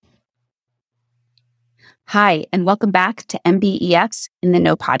Hi, and welcome back to MBEF's In the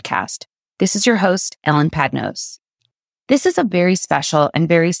Know podcast. This is your host, Ellen Padnos. This is a very special and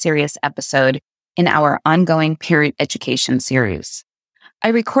very serious episode in our ongoing parent education series. I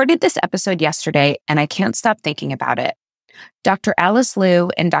recorded this episode yesterday, and I can't stop thinking about it. Dr. Alice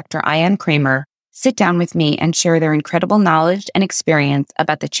Liu and Dr. Ayan Kramer sit down with me and share their incredible knowledge and experience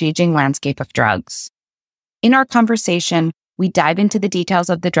about the changing landscape of drugs. In our conversation, we dive into the details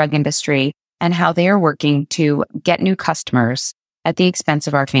of the drug industry and how they are working to get new customers at the expense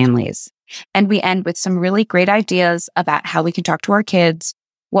of our families. And we end with some really great ideas about how we can talk to our kids,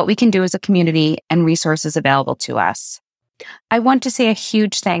 what we can do as a community, and resources available to us. I want to say a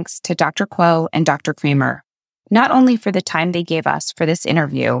huge thanks to Dr. Kuo and Dr. Kramer, not only for the time they gave us for this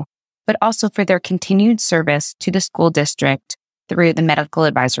interview, but also for their continued service to the school district through the Medical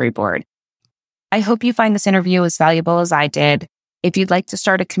Advisory Board. I hope you find this interview as valuable as I did. If you'd like to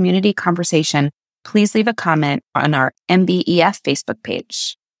start a community conversation, please leave a comment on our MBEF Facebook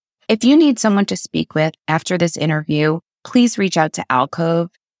page. If you need someone to speak with after this interview, please reach out to Allcove,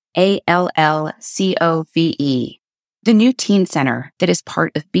 ALLCOVE, the new teen center that is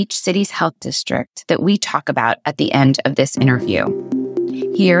part of Beach City's health district that we talk about at the end of this interview.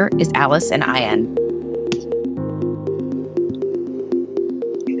 Here is Alice and Ayan.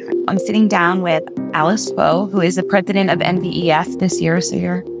 I'm sitting down with Alice Kuo, who is the president of MBEF this year. So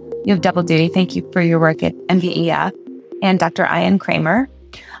you have double duty. Thank you for your work at MBEF. And Dr. Ayan Kramer.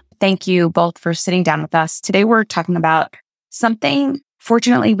 Thank you both for sitting down with us. Today, we're talking about something,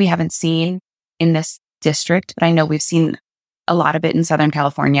 fortunately, we haven't seen in this district, but I know we've seen a lot of it in Southern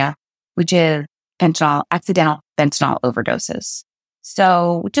California, which is accidental fentanyl overdoses.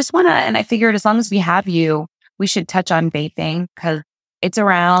 So just and I figured as long as we have you, we should touch on vaping because it's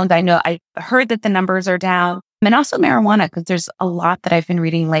around. I know I heard that the numbers are down, and also marijuana, because there's a lot that I've been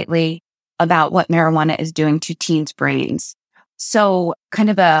reading lately about what marijuana is doing to teens' brains. So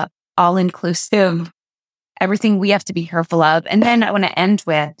kind of a all-inclusive, everything we have to be careful of. And then I want to end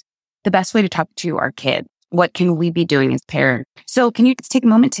with the best way to talk to our kids. What can we be doing as parents? So can you just take a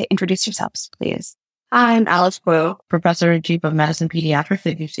moment to introduce yourselves, please? I'm Alice Kuo, Professor in Chief of Medicine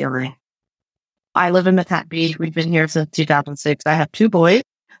Pediatrics at UCLA. I live in Manhattan Beach. We've been here since 2006. I have two boys,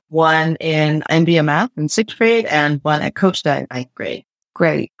 one in MBMF in 6th grade and one at Costa in 9th grade.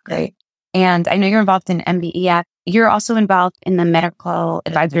 Great. And I know you're involved in MBEF. You're also involved in the Medical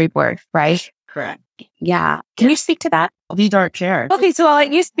Advisory Board, right? Correct. Yeah. Can you speak to that? These are chairs. Okay, so I'll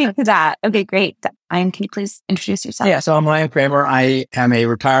let you speak to that. Okay, great. Ayan, can you please introduce yourself? Yeah, so I'm Ayan Kramer. I am a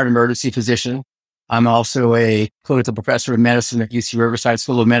retired emergency physician. I'm also a clinical professor of medicine at UC Riverside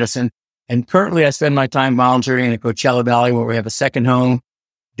School of Medicine. And currently, I spend my time volunteering in Coachella Valley, where we have a second home,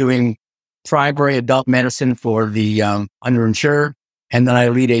 doing primary adult medicine for the underinsured. And then I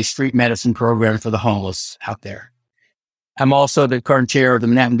lead a street medicine program for the homeless out there. I'm also the current chair of the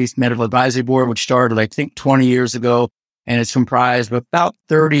Manhattan Beach Medical Advisory Board, which started, I think, 20 years ago. And it's comprised of about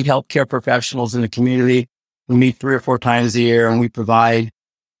 30 healthcare professionals in the community. We meet 3 or 4 times a year, and we provide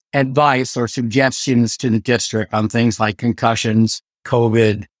advice or suggestions to the district on things like concussions,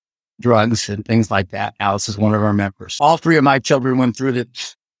 COVID, drugs, and things like that. Alice is one of our members. All 3 of my children went through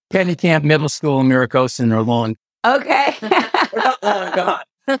the Penny Camp Middle School in Maricosa and are long. Okay.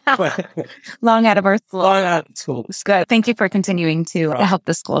 Long out of our school. Long out of school. It's good. Thank you for continuing to help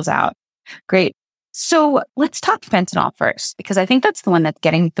the schools out. Great. So let's talk fentanyl first, because I think that's the one that's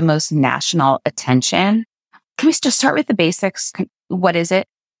getting the most national attention. Can we just start with the basics? What is it?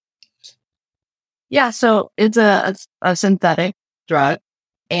 Yeah, so it's a synthetic drug.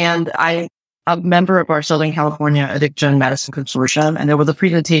 And I'm a member of our Southern California Addiction Medicine Consortium. And there was a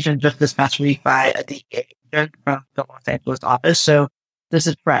presentation just this past week by a DEA agent from the Los Angeles office. So this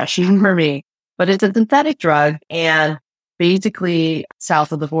is fresh for me. But it's a synthetic drug. And basically,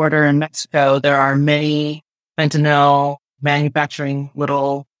 south of the border in Mexico, there are many fentanyl manufacturing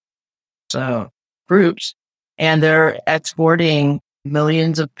little groups. And they're exporting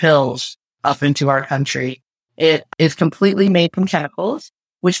millions of pills up into our country. It is completely made from chemicals,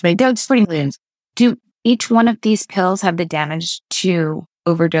 which make millions. Do each one of these pills have the damage to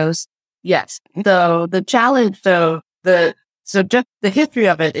overdose? Yes. So the challenge, just the history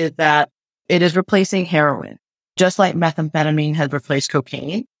of it is that it is replacing heroin, just like methamphetamine has replaced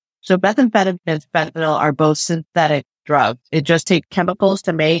cocaine. So methamphetamine and fentanyl are both synthetic drugs. It just takes chemicals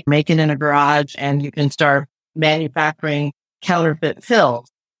to make it in a garage, and you can start manufacturing counterfeit pills.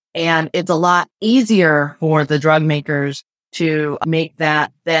 And it's a lot easier for the drug makers to make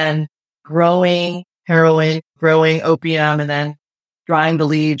that than growing heroin, growing opium, and then drying the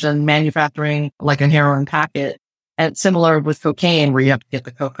leaves and manufacturing like a heroin packet. And similar with cocaine, where you have to get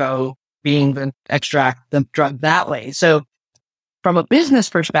the cocoa being then extract the drug that way. So from a business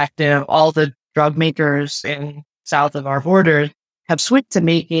perspective, all the drug makers in south of our borders have switched to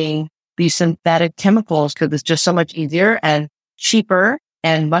making these synthetic chemicals because it's just so much easier and cheaper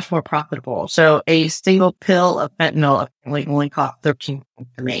and much more profitable. So a single pill of fentanyl only costs $13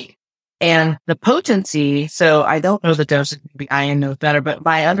 to make. And the potency, so I don't know the dosage, maybe Ian knows better, but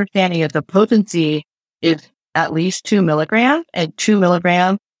my understanding is the potency is at least 2 milligrams, and 2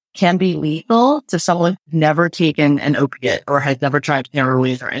 milligrams can be lethal to someone who's never taken an opiate or has never tried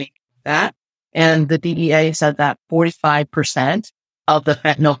heroin or anything like that. And the DEA said that 45% of the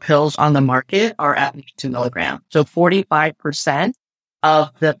fentanyl pills on the market are at least 2 milligrams. So 45%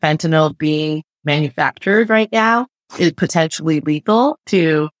 of the fentanyl being manufactured right now is potentially lethal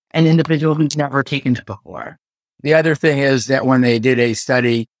to an individual who's never taken it before. The other thing is that when they did a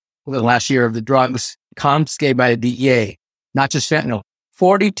study last year of the drugs confiscated by the DEA, not just fentanyl,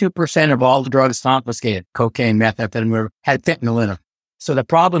 42% of all the drugs confiscated, cocaine, methamphetamine, had fentanyl in them. So the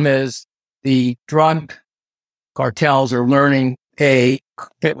problem is the drug cartels are learning, hey,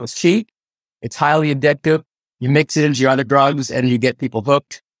 fentanyl's cheap, it's highly addictive, you mix it into your other drugs and you get people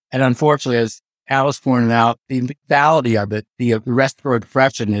hooked. And unfortunately, as Alice pointed out, the lethality of it, the respiratory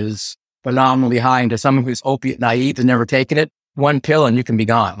depression is phenomenally high. And to someone who's opiate naive and never taken it, one pill and you can be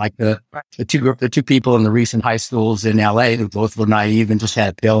gone. Like the two people in the recent high schools in LA who both were naive and just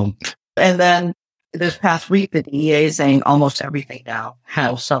had a pill. And then this past week, the DEA is saying almost everything now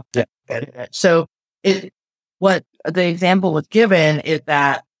has something in it. So what the example was given is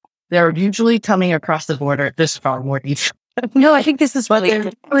that they're usually coming across the border. This is probably more detailed. No, I think this is But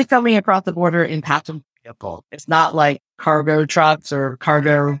they're really coming across the border in passenger vehicles. It's not like cargo trucks or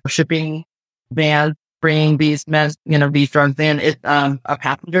cargo shipping vans bringing these these drugs in. It's a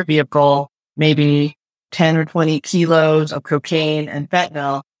passenger vehicle, maybe 10 or 20 kilos of cocaine and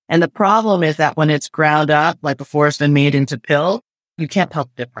fentanyl. And the problem is that when it's ground up, like before it's been made into pills, you can't tell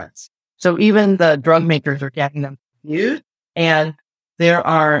the difference. So even the drug makers are getting them used. And there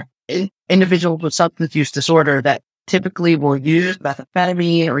are individuals with substance use disorder that typically will use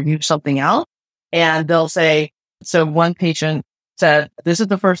methamphetamine or use something else. And they'll say, so one patient said, this is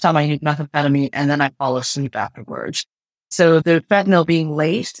the first time I used methamphetamine and then I fall asleep afterwards. So the fentanyl being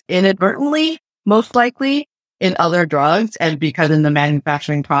laced inadvertently, most likely in other drugs. And because in the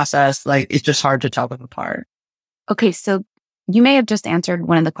manufacturing process, like it's just hard to tell them apart. Okay. So you may have just answered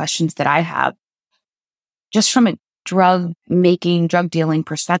one of the questions that I have. Just from a drug dealing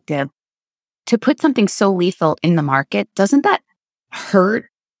perspective, to put something so lethal in the market, doesn't that hurt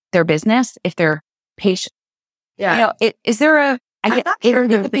their business if they're patient? Yeah. Is there a... I'm not sure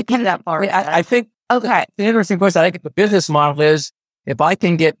they're thinking that far. I think the interesting question, I think the business model is if I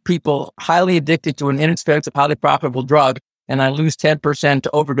can get people highly addicted to an inexpensive, highly profitable drug and I lose 10% to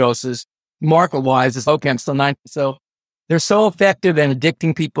overdoses, market-wise, it's okay, I'm still 9. So they're so effective in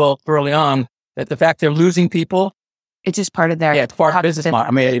addicting people early on that the fact they're losing people, it's just part of their... Yeah, it's part of business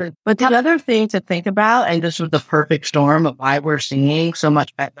model. But the other thing to think about, and this was the perfect storm of why we're seeing so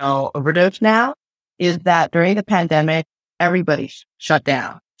much fentanyl overdose now, is that during the pandemic, everybody shut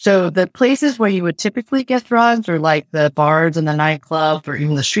down. So the places where you would typically get drugs or like the bars and the nightclubs or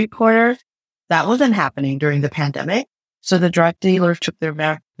even the street corners, that wasn't happening during the pandemic. So the drug dealers took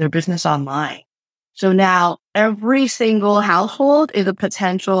their business online. So now every single household is a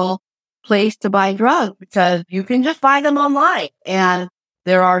potential place to buy drugs because you can just buy them online. And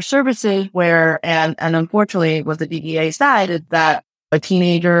there are services where, and unfortunately what the DEA side is that a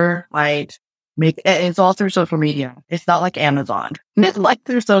teenager might it's all through social media. It's not like Amazon. It's like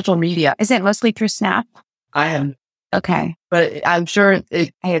through social media. Is it mostly through Snap? I am. Okay. But I'm sure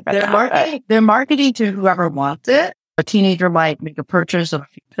they're marketing to whoever wants it. A teenager might make a purchase of a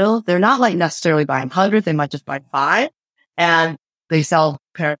few pills. They're not like necessarily buying hundreds. They might just buy 5. And they sell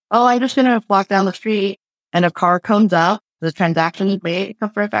parents, I'm just going to walk down the street and a car comes up, the transaction is made, it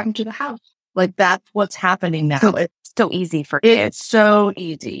comes right back into the house. Like that's what's happening now. So it's so easy for kids. It's so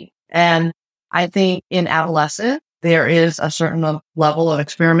easy. And I think in adolescence, there is a certain level of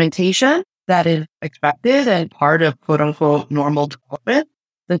experimentation that is expected and part of quote unquote normal development.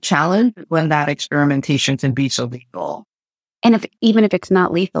 The challenge is when that experimentation can be so lethal. And even if it's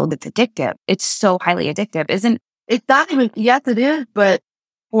not lethal, it's addictive. It's so highly addictive, isn't it's not even, yes, it is, but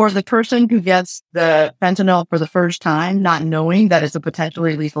for the person who gets the fentanyl for the first time, not knowing that it's a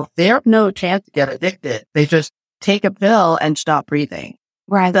potentially lethal, they have no chance to get addicted. They just take a pill and stop breathing.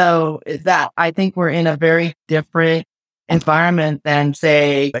 right? So that I think we're in a very different environment than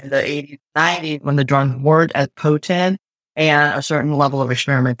say in the 80s, 90s when the drugs weren't as potent and a certain level of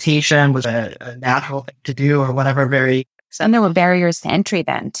experimentation was a natural thing to do or whatever, very And there were barriers to entry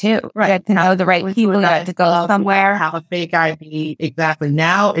then too. Right. You had to know the right people, you had to go somewhere. Have a fake ID. Exactly.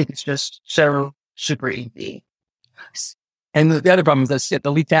 Now it's just so super easy. And the other problem is the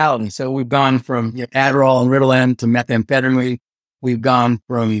lethality. So we've gone from Adderall and Ritalin to methamphetamine. We've gone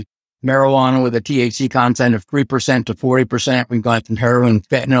from marijuana with a THC content of 3% to 40%. We've gone from heroin,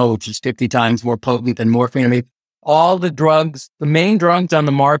 fentanyl, which is 50 times more potent than morphine. I mean, all the drugs, the main drugs on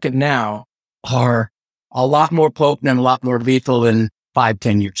the market now are a lot more potent and a lot more lethal than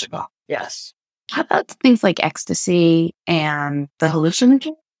 5-10 years ago. Yes. How about things like ecstasy and The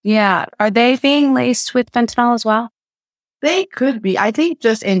hallucinogen? yeah, are they being laced with fentanyl as well? They could be. I think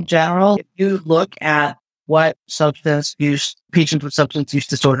just in general, if you look at what substance use, patients with substance use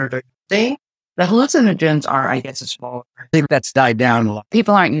disorder are using, the hallucinogens are, I guess, a smaller. I think that's died down a lot.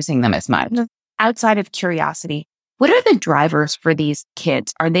 People aren't using them as much. Outside of curiosity, what are the drivers for these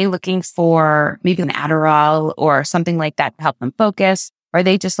kids? Are they looking for maybe an Adderall or something like that to help them focus? Are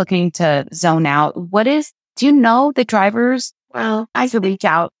they just looking to zone out? Do you know the drivers? Well, I could reach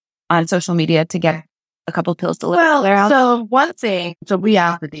out on social media to get a couple pills to live. so one thing, so we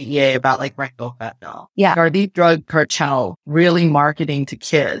asked the DEA about like rectal fentanyl. Yeah. Are these drug cartels really marketing to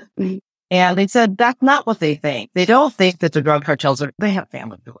kids? Mm-hmm. And they said that's not what they think. They don't think that the drug cartels they have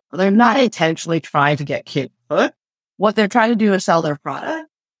family to it. They're not intentionally trying to get kids hooked. What they're trying to do is sell their product.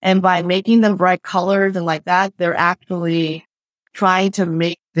 And by making them bright colors and like that, they're actually trying to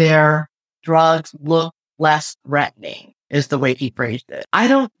make their drugs look less threatening, is the way he phrased it. I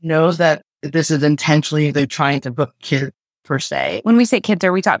don't know that this is intentionally they're trying to hook kids per se. When we say kids,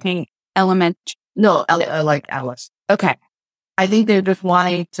 are we talking No, like Alice. Okay. I think they're just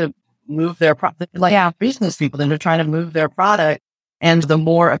wanting to move their product, business people, and they're trying to move their product. And the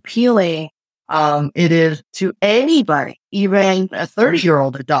more appealing it is to anybody, even a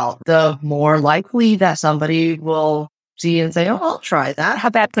 30-year-old adult, the more likely that somebody will see and say, "Oh, I'll try that."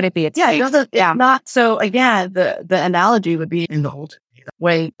 How bad could it be? It's not. So again, the analogy would be in the old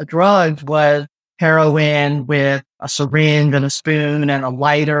way, a drug was heroin with a syringe and a spoon and a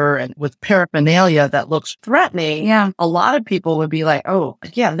lighter and with paraphernalia that looks threatening. Yeah. A lot of people would be like, "Oh,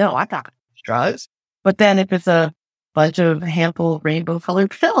 yeah, no, I'm not going to use drugs." But then if it's a bunch of handful of rainbow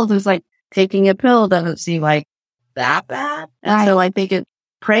colored pills, it's like taking a pill doesn't seem like that bad. And so I think it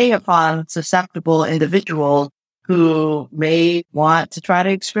prey upon susceptible individuals who may want to try to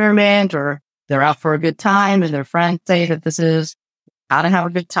experiment, or they're out for a good time and their friends say that this is how to have a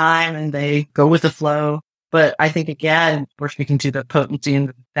good time and they go with the flow. But I think, again, we're speaking to the potency and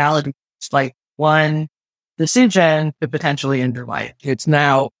the lethality. It's like one decision could potentially end your life. It's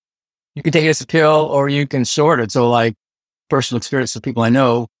now, you can take it as a pill or you can sort it. So like personal experience of people I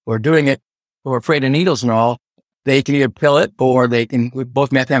know who are doing it, who are afraid of needles and all, they can either pill it or they can, with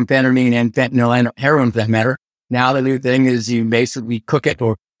both methamphetamine and fentanyl and heroin for that matter. Now the new thing is you basically cook it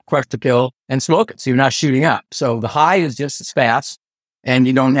or crush the pill and smoke it. So you're not shooting up. So the high is just as fast and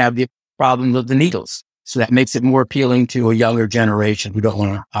you don't have the problem of the needles. So that makes it more appealing to a younger generation who don't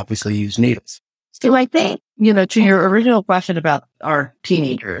want to obviously use needles. So I think, to your original question about our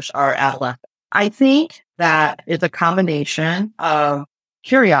teenagers, our adolescents, I think that it's a combination of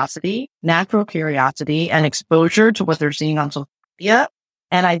curiosity, natural curiosity, and exposure to what they're seeing on social media.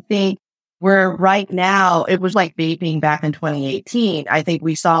 And I think where right now, it was like vaping back in 2018. I think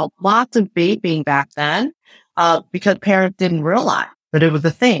we saw lots of vaping back then because parents didn't realize that it was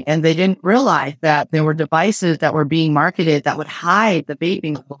a thing. And they didn't realize that there were devices that were being marketed that would hide the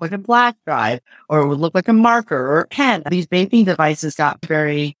vaping. It would look like a flash drive, or it would look like a marker or a pen. These vaping devices got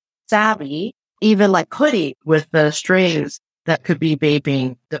very savvy, even like hoodie with the strings that could be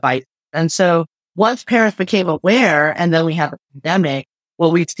vaping devices. And so once parents became aware, and then we had the pandemic,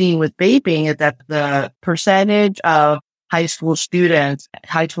 what we've seen with vaping is that the percentage of high school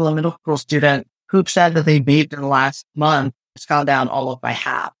and middle school students who've said that they vaped in the last month has gone down almost by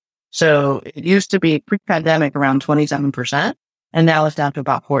half. So it used to be pre-pandemic around 27%, and now it's down to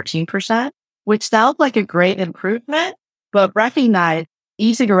about 14%, which sounds like a great improvement, but recognize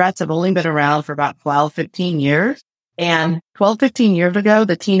e-cigarettes have only been around for about 12, 15 years. And 12, 15 years ago,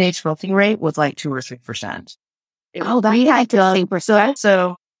 the teenage smoking rate was like 2 or 3%. That's 20%.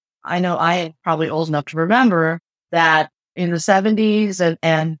 So I know I am probably old enough to remember that in the 70s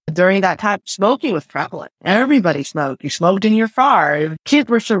and during that time, smoking was prevalent. Everybody smoked. You smoked in your car. Kids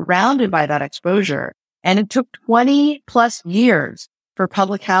were surrounded by that exposure. And it took 20 plus years for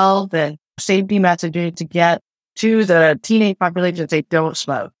public health and safety messaging to get to the teenage population and say, don't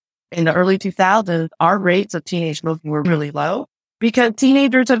smoke. In the early 2000s, our rates of teenage smoking were really low because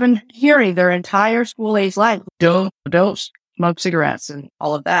teenagers have been hearing their entire school-age life, don't smoke cigarettes and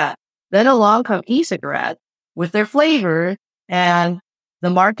all of that. Then along come e-cigarettes. with their flavor, and the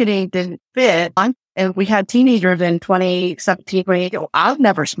marketing didn't fit. And we had teenagers in 2017, 2018. I'll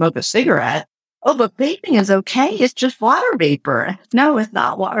never smoke a cigarette. Oh, but vaping is okay. It's just water vapor. No, it's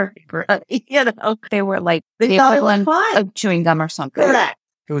not water vapor. They were like They the thought it was equivalent fine. of chewing gum or something. Correct.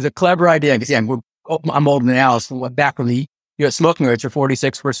 It was a clever idea because, I'm older than Alice. Back when the smoking rates are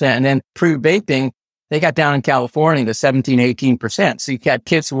 46%. And then pre-vaping, they got down in California to 17, 18%. So you had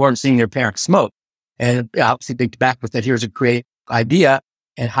kids who weren't seeing their parents smoke. And obviously Big Tobacco said, here's a great idea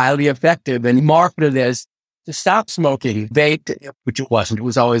and highly effective, and marketed as to stop smoking vape, which it wasn't. It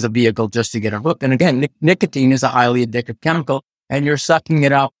was always a vehicle just to get a hook. And again, nicotine is a highly addictive chemical, and you're sucking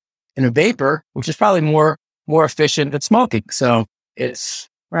it out in a vapor, which is probably more efficient than smoking. So it's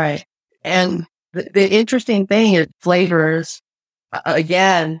right. And the interesting thing is flavors,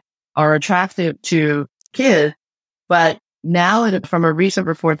 again, are attractive to kids, but now from a recent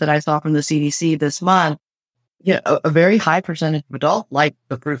report that I saw from the CDC this month, a very high percentage of adults like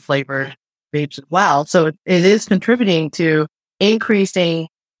the fruit flavored vapes as well. So it is contributing to increasing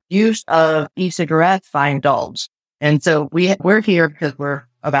use of e-cigarettes by adults. And so we're here because we're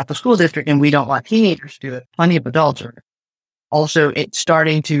about the school district and we don't want teenagers to do it. Plenty of adults are also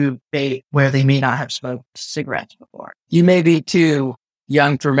starting to vape where they may not have smoked cigarettes before. You may be too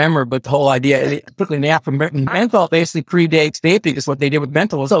young to remember, but the whole idea, particularly in the African menthol, basically predates vaping. Is what they did with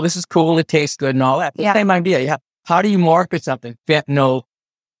menthol. So this is cool, it tastes good, and all that. Yeah. Same idea. Yeah. How do you market something? Fentanyl,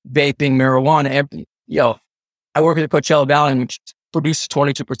 vaping, marijuana. I work at the Coachella Valley, which produces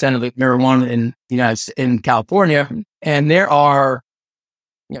 22% of the marijuana in California, and there are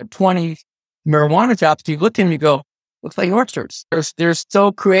 20 marijuana shops. You look at them, you go, looks like orchards. They're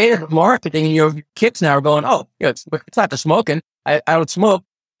so creative at marketing. Your kids now are going, it's not the smoking. I don't smoke.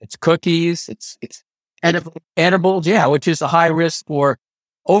 It's cookies. It's edibles. Yeah, which is a high risk for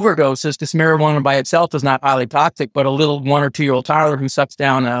overdoses. This marijuana by itself is not highly toxic, but a little 1 or 2 year old toddler who sucks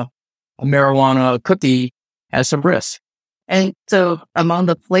down a marijuana cookie has some risk. And so among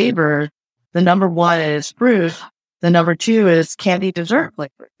the flavors, the number 1 is fruit. The number 2 is candy dessert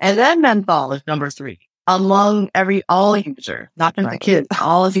flavor. And then menthol is number 3 among all users, not just the kids,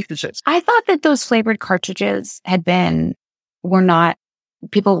 all of users. I thought that those flavored cartridges were not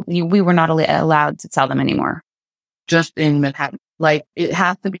we were not allowed to sell them anymore. Just in Manhattan. Like it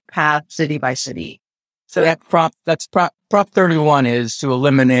has to be passed city by city. So that's Prop 31 is to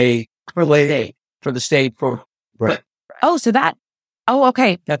eliminate For the state for right.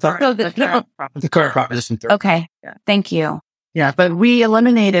 Okay. That's our So the current proposition 30. okay. Yeah. Thank you. Yeah, but we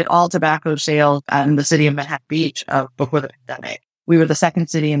eliminated all tobacco sales in the city of Manhattan Beach before the pandemic. We were the second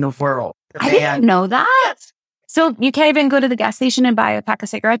city in the world. I didn't know that. So you can't even go to the gas station and buy a pack of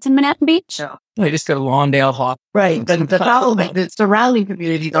cigarettes in Manhattan Beach? No. They just go to Lawndale Hawk. Right. The problem is the surrounding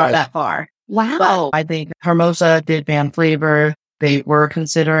communities aren't that far. Wow. But I think Hermosa did ban flavor. They were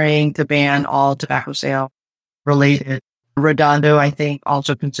considering to ban all tobacco sale related. Redondo, I think,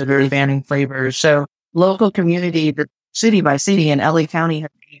 also considered banning flavors. So local community, the city by city, and LA County has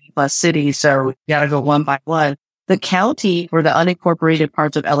 80 plus cities. So you got to go one by one. The county or the unincorporated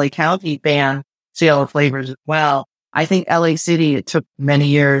parts of LA County ban sale of flavors as well. I think LA City, it took many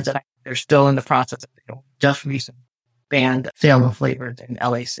years and they're still in the process of just recently banned sale of flavors in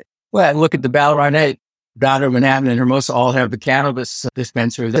LA City. Well, look at the Ballerina, Manhattan, and Hermosa all have the cannabis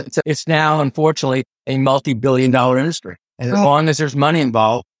dispensaries. It's now, unfortunately, a multi-billion-dollar industry. And as long as there's money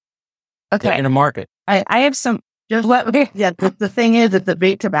involved, they're in a market. I have some. The thing is that the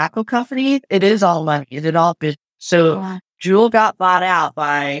big tobacco companies, it is all money. It is all business. So Juul got bought out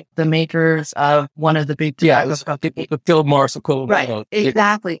by the makers of one of the big tobacco companies. The Philip Morris equivalent. Right,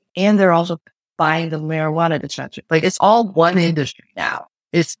 exactly. And they're also buying the marijuana dispensary. Like it's all one industry now.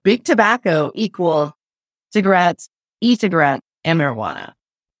 It's big tobacco equals cigarettes, e-cigarettes, and marijuana.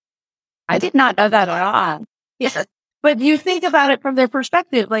 I did not know that at all. Yes. But you think about it from their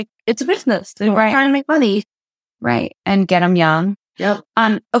perspective, like it's a business. They're trying to make money. Right. And get them young. Yep.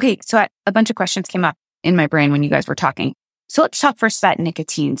 Okay. So a bunch of questions came up in my brain when you guys were talking. So let's talk first about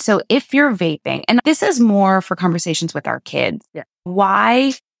nicotine. So if you're vaping, and this is more for conversations with our kids,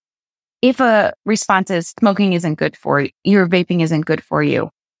 why, if a response is smoking isn't good for you, your vaping isn't good for you,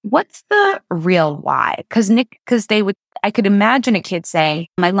 what's the real why? Because I could imagine a kid saying,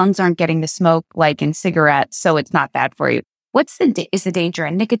 my lungs aren't getting the smoke like in cigarettes, so it's not bad for you. Is the danger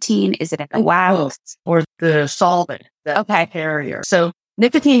in nicotine? Is it in the wax? Or the solvent? Carrier. So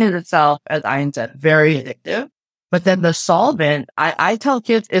nicotine in itself, as Ian said, very addictive. But then the solvent, I tell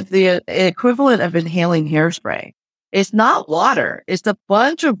kids, it's the equivalent of inhaling hairspray. It's not water. It's a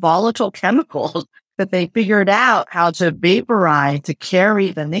bunch of volatile chemicals that they figured out how to vaporize to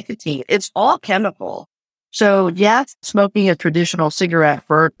carry the nicotine. It's all chemical. So yes, smoking a traditional cigarette,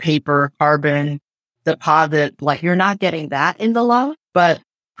 burnt paper, carbon deposit, like you're not getting that in the lung. But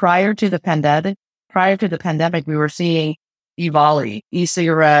prior to the pandemic, we were seeing EVALI,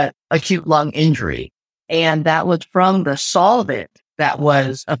 e-cigarette, acute lung injury. And that was from the solvent that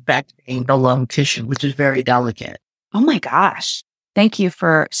was affecting the lung tissue, which is very delicate. Oh my gosh. Thank you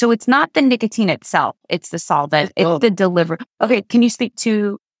so it's not the nicotine itself. It's the solvent. It's the delivery. Okay. Can you speak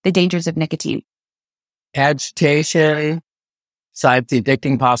to the dangers of nicotine? Agitation, besides the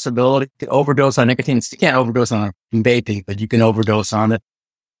addicting possibility, to overdose on nicotine. You can't overdose on vaping, but you can overdose on it.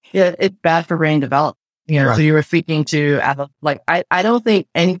 Yeah, it's bad for brain development. Right. So you were speaking to, I don't think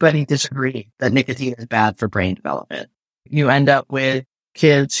anybody disagrees that nicotine is bad for brain development. You end up with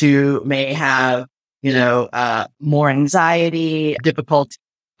kids who may have, more anxiety, difficulty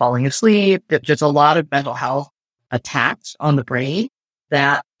falling asleep, just a lot of mental health attacks on the brain,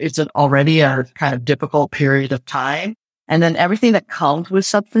 that it's already a kind of difficult period of time. And then everything that comes with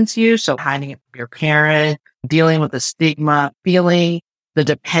substance use, so hiding it from your parent, dealing with the stigma, feeling the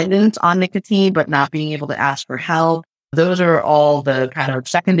dependence on nicotine, but not being able to ask for help. Those are all the kind of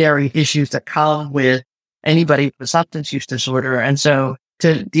secondary issues that come with anybody with substance use disorder. And so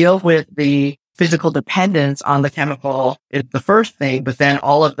to deal with the physical dependence on the chemical is the first thing, but then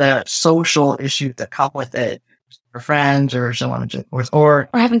all of the social issues that come with it, for friends or so on and so forth, or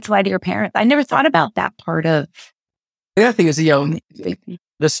having to lie to your parents. I never thought about that part of. The other thing is,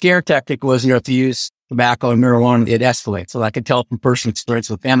 the scare tactic was, if you use tobacco and marijuana, it escalates. So I can tell from personal experience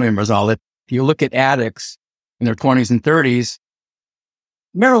with family members all that if you look at addicts in their 20s and 30s,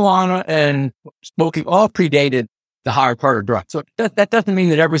 marijuana and smoking all predated the higher part of drugs. So that doesn't mean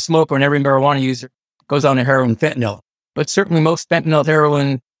that every smoker and every marijuana user goes on to heroin and fentanyl, but certainly most fentanyl,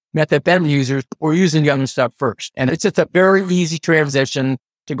 heroin, methamphetamine users were using the other stuff first. And it's just a very easy transition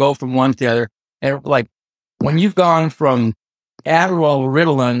to go from one to the other. And like when you've gone from Adderall or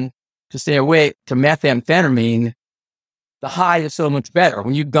Ritalin to stay awake to methamphetamine, the high is so much better.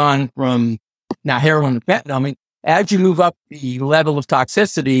 When you've gone from now heroin to fentanyl, as you move up the level of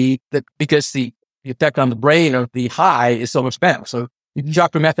toxicity, because the effect on the brain of the high is so much better. So you can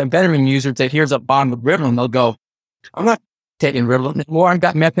talk to a methamphetamine user and say, here's a bottle of Ritalin. They'll go, I'm not taking Ritalin anymore. I've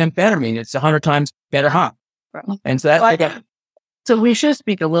got methamphetamine. It's 100 times better high. Right. And so so we should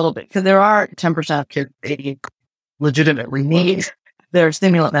speak a little bit, because there are 10% of kids ADHD legitimately need their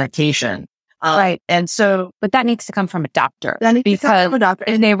stimulant medication. Right. And so, but that needs to come from a doctor. If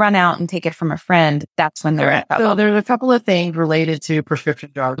they run out and take it from a friend, that's when they're in trouble. So there's a couple of things related to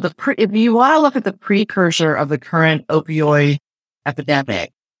prescription drugs. If you want to look at the precursor of the current opioid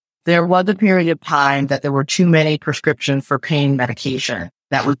epidemic, there was a period of time that there were too many prescriptions for pain medication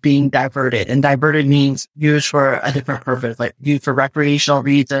that was being diverted. And diverted means used for a different purpose, like used for recreational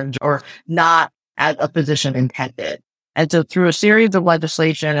reasons or not as a physician intended. And so through a series of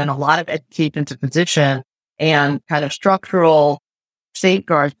legislation and a lot of education to physicians and kind of structural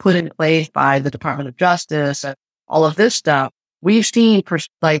safeguards put in place by the Department of Justice and all of this stuff, we've seen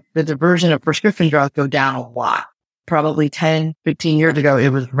the diversion of prescription drugs go down a lot. Probably 10, 15 years ago, it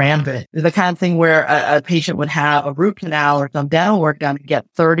was rampant. The kind of thing where a patient would have a root canal or some dental work done and get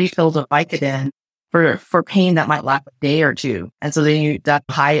 30 pills of Vicodin for pain that might last a day or two. And so then that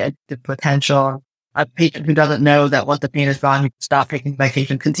high addictive potential. A patient who doesn't know that once the pain is gone, you can stop taking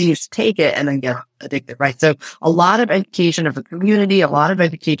medication, continues to take it, and then get addicted, right? So a lot of education of the community, a lot of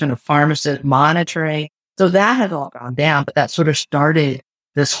education of pharmacists, monitoring. So that has all gone down, but that sort of started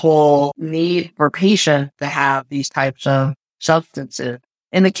this whole need for patients to have these types of substances.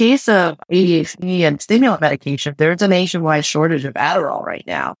 In the case of ADHD and stimulant medication, there's a nationwide shortage of Adderall right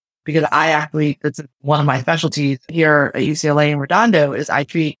now, because it's one of my specialties here at UCLA in Redondo is I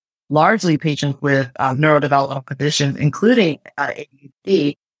treat largely patients with neurodevelopmental conditions, including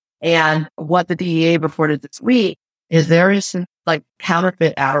ADHD. And what the DEA reported this week is there is some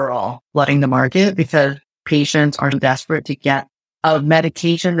counterfeit Adderall flooding the market because patients are desperate to get a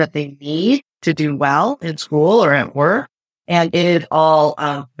medication that they need to do well in school or at work. And it is all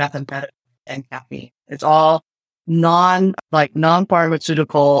methamphetamine and caffeine. It's all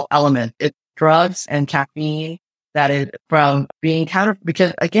non-pharmaceutical element. It's drugs and caffeine that is from being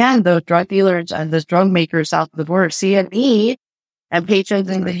because again, those drug dealers and those drug makers south of the border, CME, and patients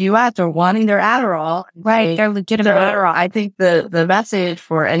in the U.S. are wanting their Adderall. Right. They're legitimate Adderall. I think the message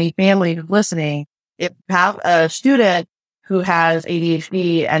for any family who's listening, if you have a student who has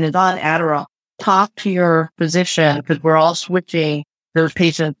ADHD and is on Adderall, talk to your physician, because we're all switching those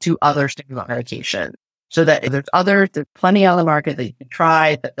patients to other stimulant medication. So that if there's plenty on the market that you can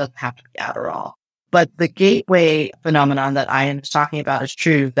try that doesn't have to be Adderall. But the gateway phenomenon that Ian is talking about is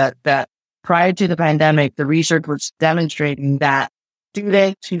true, that prior to the pandemic, the research was demonstrating that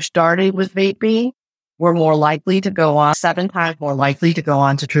students who started with vaping were more likely to go on, 7 times more likely to go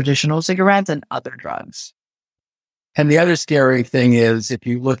on to traditional cigarettes and other drugs. And the other scary thing is, if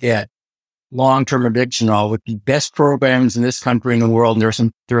you look at long-term addiction, all with the best programs in this country and the world,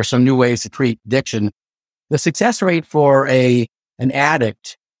 and there are some new ways to treat addiction, the success rate for an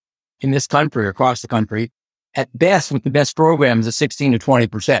addict in this country, across the country, at best with the best programs is 16 to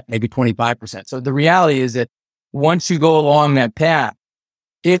 20%, maybe 25%. So the reality is that once you go along that path,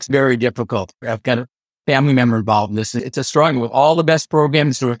 it's very difficult. I've got a family member involved in this. It's a struggle with all the best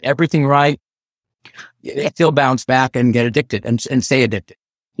programs, doing everything right. They still bounce back and get addicted and stay addicted.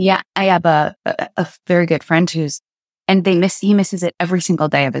 Yeah, I have a very good friend he misses it every single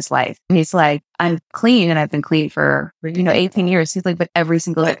day of his life. And he's like, I'm clean and I've been clean for 18 years. He's like, but every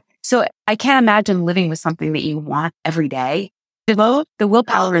single day. So I can't imagine living with something that you want every day. The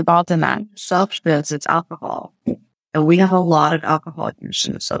willpower involved in that. Substance, it's alcohol. And we have a lot of alcohol use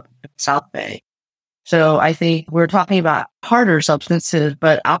in South Bay. So I think we're talking about harder substances,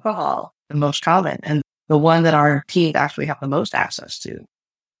 but alcohol, the most common, and the one that our teens actually have the most access to.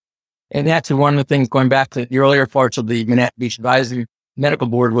 And that's one of the things, going back to the earlier parts of the Manhattan Beach Advisory Medical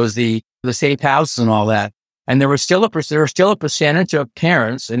Board, was the safe houses and all that. And there was still a percentage of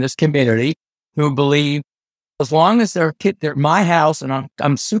parents in this community who believe as long as their kid, they're my house and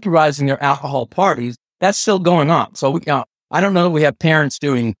I'm supervising their alcohol parties, that's still going on. So I don't know if we have parents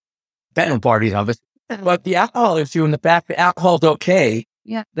doing fentanyl parties of it, but the alcohol issue and the fact that alcohol is okay,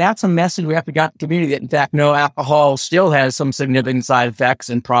 that's a message we have to get to the community that, in fact, no, alcohol still has some significant side effects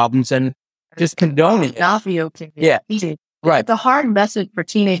and problems, and just condoning it. Not be okay. Yeah. Right. It's a hard message for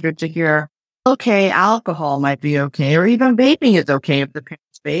teenagers to hear, okay, alcohol might be okay, or even vaping is okay if the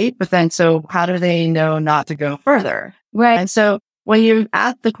parents vape, but then so how do they know not to go further? Right. And so when you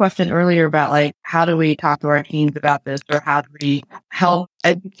asked the question earlier about like, how do we talk to our teens about this, or how do we help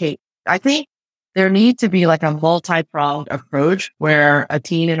educate? I think there needs to be like a multi-pronged approach where a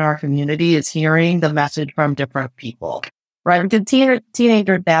teen in our community is hearing the message from different people, right? Because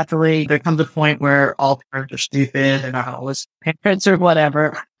teenagers naturally, there comes a point where all parents are stupid and are always parents or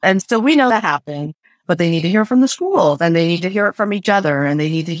whatever. And so we know that happens, but they need to hear from the schools, and they need to hear it from each other, and they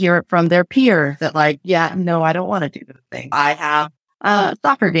need to hear it from their peers that like, yeah, no, I don't want to do this thing. I have a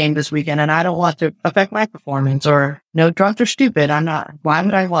soccer game this weekend and I don't want to affect my performance, or no, drugs are stupid. Why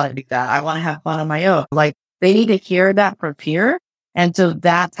would I want to do that? I want to have fun on my own. Like, they need to hear that from peer. And so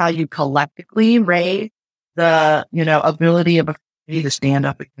that's how you collectively raise the, ability of a community to stand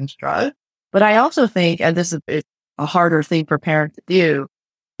up against drugs. But I also think, and this is a harder thing for parents to do,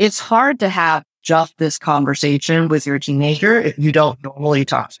 it's hard to have just this conversation with your teenager if you don't normally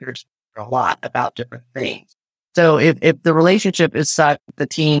talk to your teenager a lot about different things. So if the relationship is such, the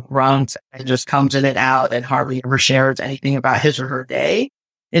teen runs and just comes in and out and hardly ever shares anything about his or her day,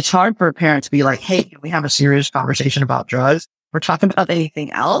 it's hard for a parent to be like, hey, can we have a serious conversation about drugs? We're talking about anything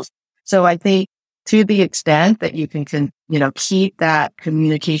else. So I think to the extent that you can keep that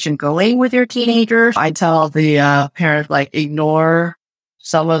communication going with your teenagers, I tell the parents, like, ignore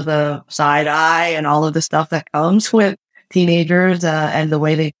some of the side eye and all of the stuff that comes with teenagers and the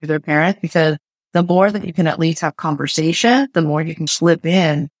way they do their parents, because the more that you can at least have conversation, the more you can slip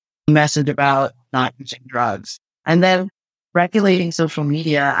in a message about not using drugs. And then regulating social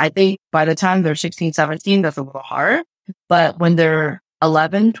media, I think by the time they're 16, 17, that's a little hard. But when they're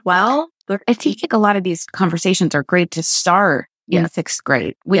 11, 12, I think a lot of these conversations are great to start in 6th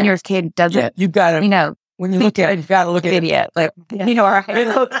grade when your kid doesn't, you've got to, when you look at it, you've got to look at it. Like,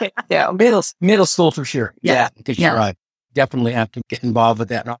 middle school for sure. Yeah. Because you're right. Definitely have to get involved with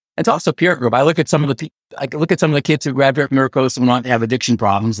that. It's also peer group. I look at some of the kids who graduate from Miracos and want to have addiction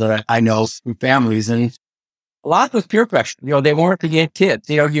problems that I know through families, and a lot was peer pressure. They weren't the kids.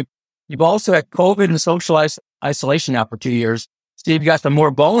 You've also had COVID and social isolation now for 2 years. So you've got the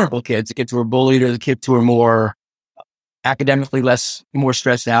more vulnerable kids, the kids who are bullied, or the kids who are more academically more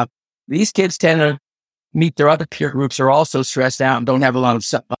stressed out. These kids tend to meet their other peer groups who are also stressed out and don't have a lot of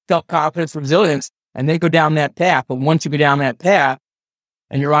self-confidence, resilience. And they go down that path. But once you go down that path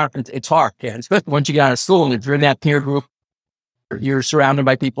and you're on, it's hard. Yeah. Especially once you get out of school and if you're in that peer group, you're surrounded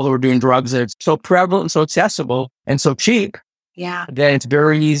by people who are doing drugs that are so prevalent and so accessible and so cheap. Yeah. That it's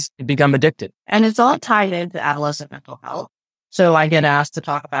very easy to become addicted. And it's all tied into adolescent mental health. So I get asked to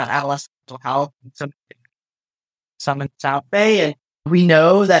talk about adolescent mental health, some in South Bay. And we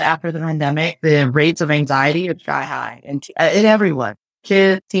know that after the pandemic, the rates of anxiety are sky high in everyone.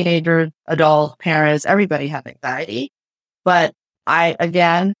 Kids, teenagers, adults, parents, everybody have anxiety. But I,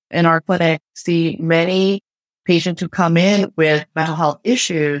 again, in our clinic, see many patients who come in with mental health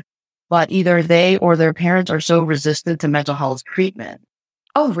issues, but either they or their parents are so resistant to mental health treatment.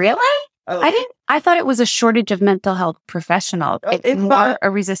 Oh, really? Oh. I thought it was a shortage of mental health professionals. It's more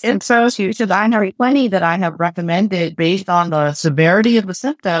a resistance because I know plenty that I have recommended based on the severity of the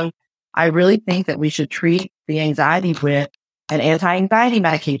symptom. I really think that we should treat the anxiety with an anti-anxiety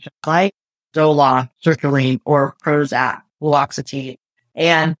medication like Zoloft, sertraline, or Prozac, fluoxetine.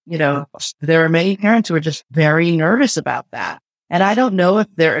 And, there are many parents who are just very nervous about that. And I don't know if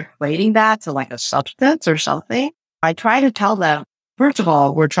they're equating that to like a substance or something. I try to tell them, first of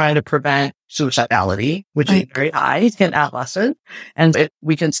all, we're trying to prevent suicidality, which is very high in adolescents. And if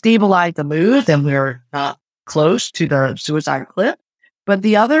we can stabilize the mood, then we're not close to the suicide cliff. But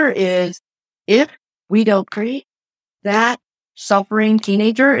the other is if we don't treat, that suffering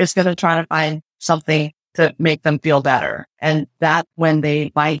teenager is going to try to find something to make them feel better. And that when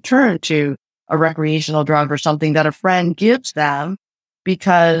they might turn to a recreational drug or something that a friend gives them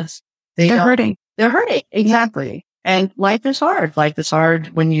because they're hurting. They're hurting. Exactly. And life is hard. Life is hard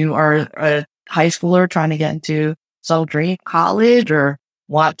when you are a high schooler trying to get into some dream college or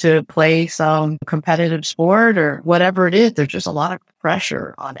want to play some competitive sport or whatever it is. There's just a lot of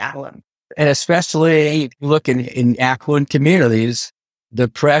pressure on adolescents. And especially if you look in affluent communities, the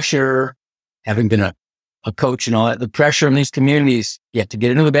pressure, having been a coach and all that, the pressure in these communities, to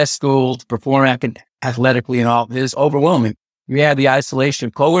get into the best school, to perform athletically and all, is overwhelming. You have the isolation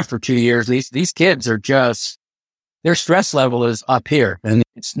of COVID for 2 years. These kids are just, their stress level is up here and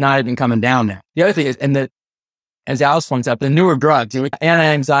it's not even coming down now. The other thing is, as Alice points out, the newer drugs,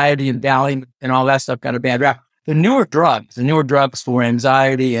 anti-anxiety and Valium and all that stuff got a bad rap. The newer drugs for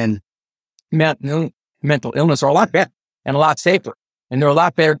anxiety and mental illness are a lot better and a lot safer. And there are a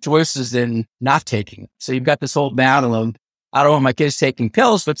lot better choices than not taking it. So you've got this whole battle of, I don't want my kids taking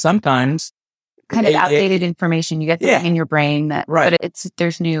pills, but sometimes kind of outdated information. You get that in your brain that, right. But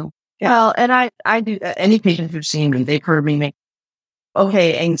there's new. Yeah. Well, and I do, any patient who's seen me, they've heard me make,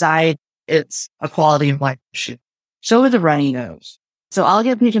 anxiety, it's a quality of life issue. So is a runny nose. So I'll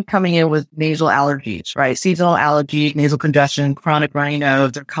get patients coming in with nasal allergies, right? Seasonal allergies, nasal congestion, chronic runny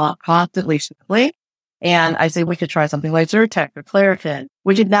nose. They're constantly sniffling. And I say we could try something like Zyrtec or Claritin,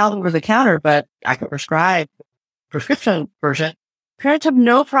 which is now over the counter, but I could prescribe prescription version. Parents have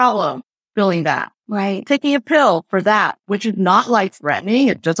no problem filling that. Right. Taking a pill for that, which is not life-threatening.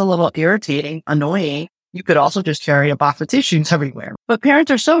 It's just a little irritating, annoying. You could also just carry a box of tissues everywhere. But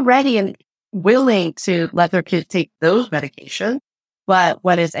parents are so ready and willing to let their kids take those medications. But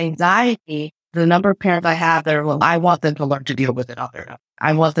when it's anxiety, the number of parents I have that are, I want them to learn to deal with it on their own.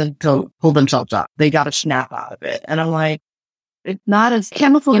 I want them to pull themselves up. They got to snap out of it. And I'm like, it's not as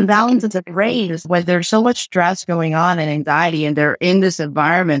chemical imbalance as a brain is when there's so much stress going on and anxiety and they're in this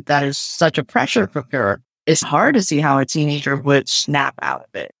environment that is such a pressure cooker. It's hard to see how a teenager would snap out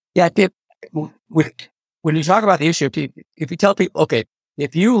of it. Yeah. When you talk about the issue, if you tell people, okay,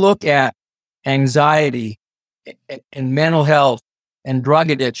 if you look at anxiety and mental health and drug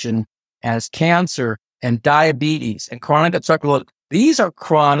addiction as cancer and diabetes and chronic obstructive pulmonary, these are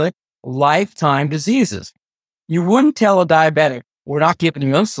chronic lifetime diseases. You wouldn't tell a diabetic, we're not giving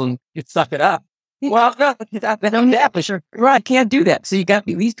you insulin, you suck it up. Well, no, exactly. Sure. Right. Can't do that. So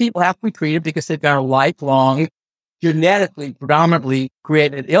these people have to be treated because they've got a lifelong, genetically, predominantly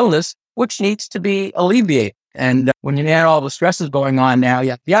created illness, which needs to be alleviated. And when you add all the stresses going on now,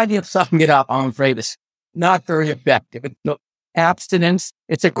 the idea of sucking it up, I'm afraid, is not very effective. Abstinence,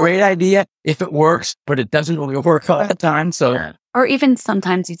 it's a great idea if it works, but it doesn't really work all the time. So, or even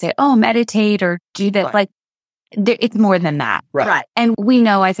sometimes you say, meditate or do that. Right. It's more than that. Right. And we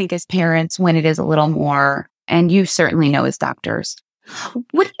know, I think, as parents, when it is a little more, and you certainly know as doctors,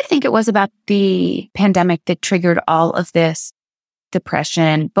 what do you think it was about the pandemic that triggered all of this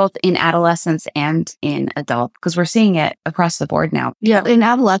depression, both in adolescents and in adults? Because we're seeing it across the board now. Yeah, in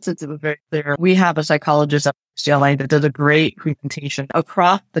adolescents, it was very clear. We have a psychologist at UCLA that does a great presentation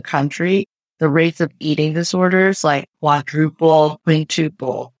across the country. The rates of eating disorders like quadruple,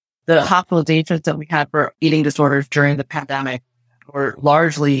 quintuple. The hospitalizations that we had for eating disorders during the pandemic were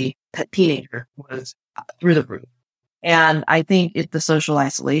largely teenagers, was through the roof. And I think it's the social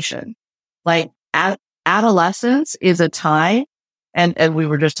isolation. Like adolescence is a time, and we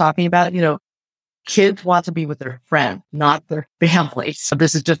were just talking about, kids want to be with their friends, not their families. So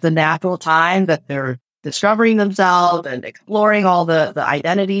this is just a natural time that they're discovering themselves and exploring all the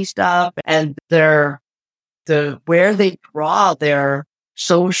identity stuff, and where they draw their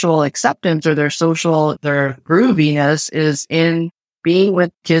social acceptance or their grooviness is in being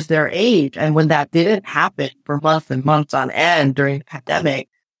with kids their age. And when that didn't happen for months and months on end during the pandemic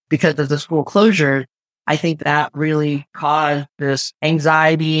because of the school closure, I think that really caused this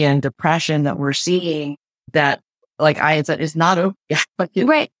anxiety and depression that we're seeing that, like I said, is not over yet.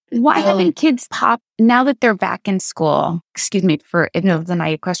 Right. Why haven't kids pop now that they're back in school? Excuse me for the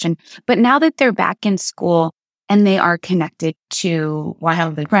naive question, but now that they're back in school and they are connected to why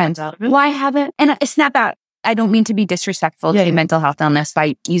haven't they friends out of it? Why haven't, and snap out. I don't mean to be disrespectful to mental health illness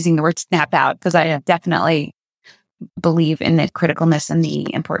by using the word snap out, because I definitely believe in the criticalness and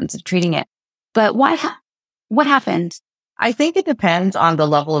the importance of treating it. But what happened? I think it depends on the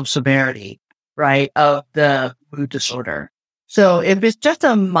level of severity, right, of the mood disorder. So if it's just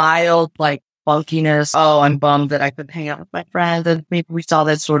a mild, like, funkiness, oh, I'm bummed that I couldn't hang out with my friends, and maybe we saw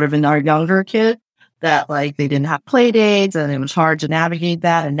that sort of in our younger kids, that, like, they didn't have play dates and it was hard to navigate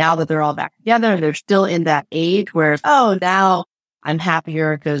that. And now that they're all back together, they're still in that age where, oh, now I'm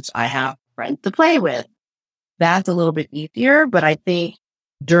happier because I have friends to play with. That's a little bit easier. But I think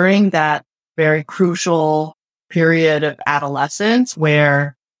during that very crucial period of adolescence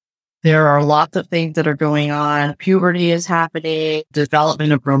where there are lots of things that are going on, puberty is happening,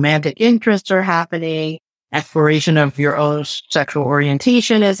 development of romantic interests are happening, exploration of your own sexual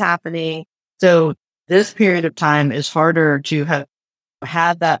orientation is happening. So this period of time is harder to have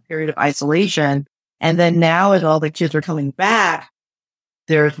had that period of isolation. And then now as all the kids are coming back,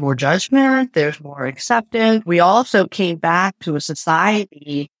 there's more judgment, there's more acceptance. We also came back to a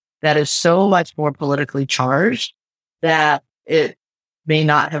society that is so much more politically charged that it may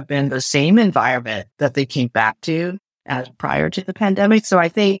not have been the same environment that they came back to as prior to the pandemic. So I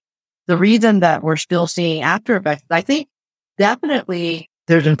think the reason that we're still seeing after effects, I think definitely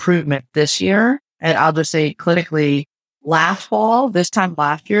there's improvement this year. And I'll just say clinically, last fall, this time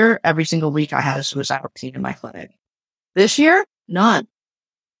last year, every single week I had a suicide routine in my clinic. This year, none.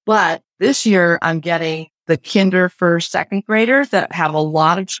 But this year I'm getting the kinder, first, second graders that have a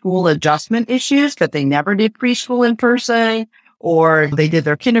lot of school adjustment issues that they never did preschool in person, or they did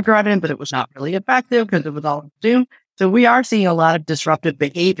their kindergarten, but it was not really effective because it was all on Zoom. So we are seeing a lot of disruptive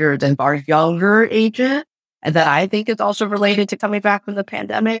behaviors in our younger ages, and that I think is also related to coming back from the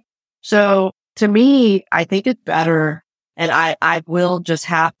pandemic. So to me, I think it's better. And I will just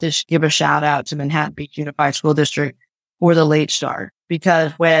have to give a shout out to Manhattan Beach Unified School District for the late start,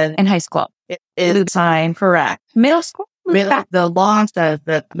 because when In high school. it is time correct. Middle school? The law says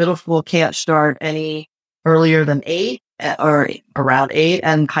that middle school can't start any earlier than 8 or around 8,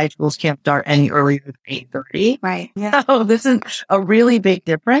 and high schools can't start any earlier than 8:30. Right. Yeah. So this is a really big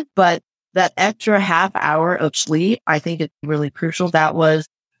difference, but that extra half hour of sleep, I think is really crucial. That was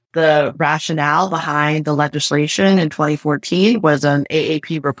the rationale behind the legislation in 2014 was an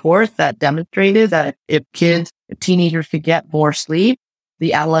AAP report that demonstrated that if teenagers could get more sleep,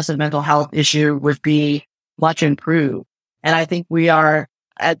 the adolescent mental health issue would be much improved. And I think we are,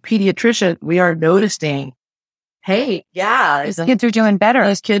 as pediatricians, we are noticing, hey, yeah, These kids are doing better.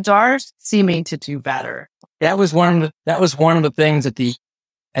 those kids are seeming to do better. That was one of the things that the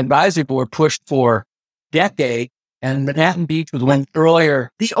advisory board pushed for decade. And Manhattan Beach was one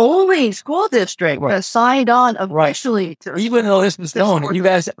earlier. The only school district that signed on officially to, Even though this was known, you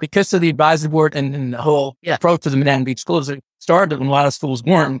guys, because of the advisory board and the whole approach to the Manhattan Beach schools, it started when a lot of schools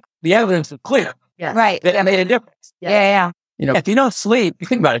weren't. The evidence was clear. Yeah. Right. That made a difference. Yeah. You know, if you don't sleep, you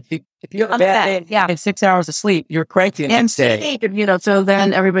think about it. If you have a bad day and 6 hours of sleep, you're cranky the next day. So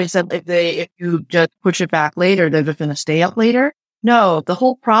then everybody said if you just push it back later, they're just going to stay up later. No, the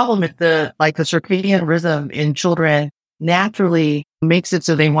whole problem is the circadian rhythm in children naturally makes it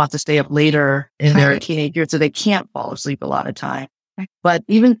so they want to stay up later in their teenage years, so they can't fall asleep a lot of time. But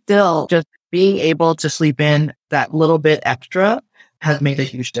even still, just being able to sleep in that little bit extra has made a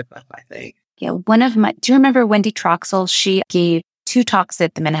huge difference, I think. Yeah. Do you remember Wendy Troxel? She gave 2 talks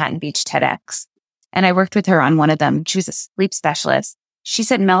at the Manhattan Beach TEDx, and I worked with her on one of them. She was a sleep specialist. She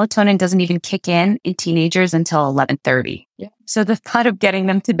said melatonin doesn't even kick in teenagers until 11:30. Yeah. So the thought of getting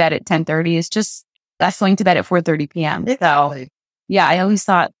them to bed at 10:30 is just that's going to bed at 4:30 p.m. Exactly. Yeah, I always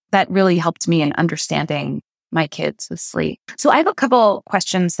thought that really helped me in understanding my kids with sleep. So I have a couple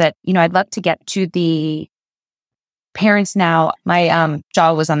questions that, I'd love to get to the parents now. My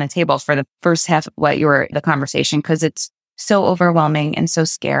jaw was on the table for the first half of the conversation, because it's so overwhelming and so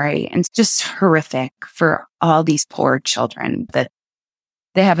scary and just horrific for all these poor children that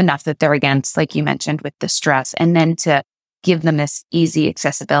they have enough that they're against, like you mentioned, with the stress. And then to give them this easy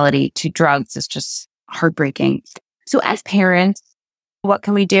accessibility to drugs is just heartbreaking. So as parents, what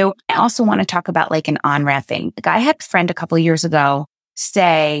can we do? I also want to talk about like an on-ramping. Like I had a friend a couple of years ago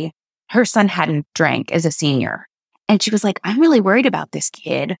say her son hadn't drank as a senior. And she was like, I'm really worried about this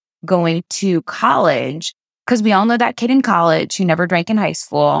kid going to college, because we all know that kid in college who never drank in high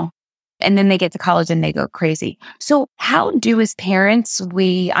school And then they get to college and they go crazy. So how do as parents,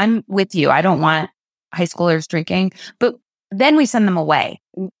 I'm with you. I don't want high schoolers drinking, but then we send them away.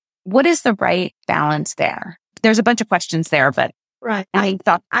 What is the right balance there? There's a bunch of questions there, but right. I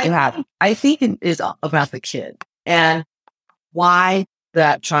thought you have. I think it is about the kid and why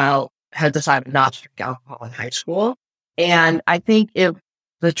that child had decided not to drink alcohol in high school. And I think if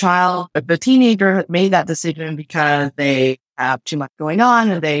the teenager had made that decision because they have too much going on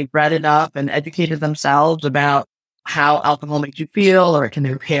and they read enough and educated themselves about how alcohol makes you feel, or it can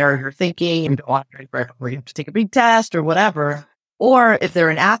impair your thinking, and you don't want to drink right before you have to take a big test or whatever. Or if they're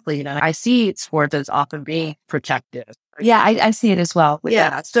an athlete, and I see sports as often being protective. Yeah, I see it as well.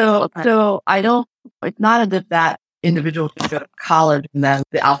 Yeah. So I don't, it's not as if that individual can go to college and then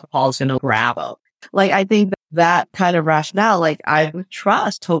the alcohol is going to grab them. Like, I think that kind of rationale, like, I would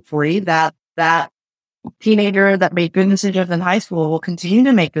trust, hopefully, that teenager that made good decisions in high school will continue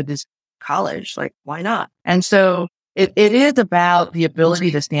to make good decisions in college. Like, why not? And so it is about the ability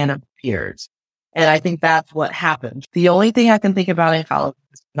to stand up to peers. And I think that's what happened. The only thing I can think about in college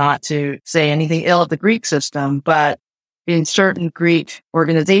is not to say anything ill of the Greek system, but in certain Greek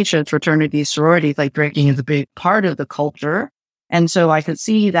organizations, fraternities, sororities, like, drinking is a big part of the culture. And so I could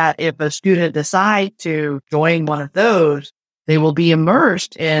see that if a student decides to join one of those, they will be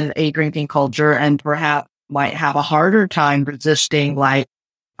immersed in a drinking culture and perhaps might have a harder time resisting, like,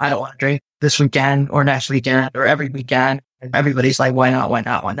 I don't want to drink this weekend or next weekend or every weekend. And everybody's like, why not? Why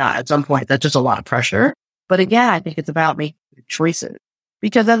not? Why not? At some point, that's just a lot of pressure. But again, I think it's about making choices,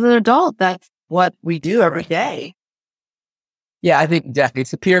 because as an adult, that's what we do every day. Yeah, I think definitely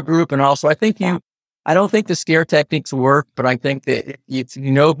it's a peer group. And also, I don't think the scare techniques work, but I think that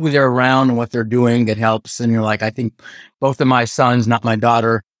you know who they're around and what they're doing, it helps. And you're like, I think both of my sons, not my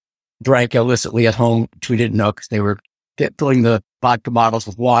daughter, drank illicitly at home, which we didn't know because they were filling the vodka bottles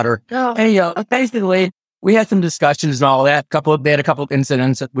with water. Oh. And, basically, we had some discussions and all that. They had a couple of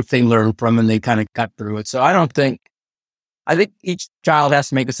incidents which they learned from, and they kind of got through it. So I think each child has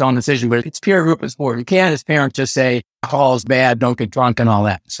to make its own decision, but it's peer group and sport. You can't, as parents, just say alcohol is bad, don't get drunk and all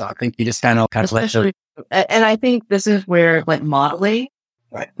that. So I think you just kind of let them. And I think this is where, like, modeling,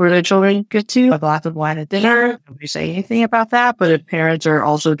 right, where the children get to a glass of wine at dinner. Nobody say anything about that. But if parents are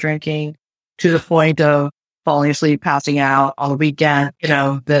also drinking to the point of falling asleep, passing out on the weekend,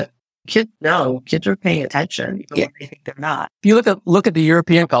 that kids are paying attention, even when they think they're not. If you look at the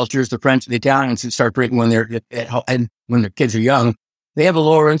European cultures, the French and the Italians who start drinking when they're at home and when their kids are young, they have a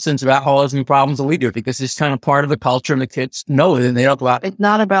lower incidence of alcoholism problems than we do, because it's kind of part of the culture, and the kids know it and they don't go out. It's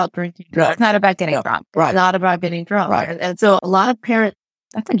not about drinking. It's not about getting drunk. Right. It's not about getting drunk. Right. And so a lot of parents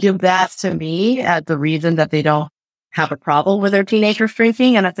give that to me as the reason that they don't have a problem with their teenagers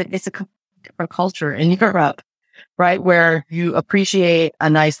drinking. And I think it's a different culture in Europe, right, where you appreciate a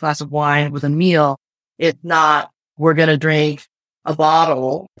nice glass of wine with a meal. It's not, we're going to drink a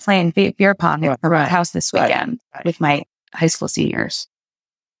bottle. Playing beer pong at our Right. house this weekend with my high school seniors.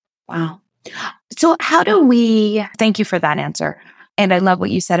 Wow. So thank you for that answer. And I love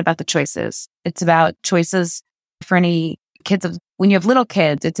what you said about the choices. It's about choices for any kids. When you have little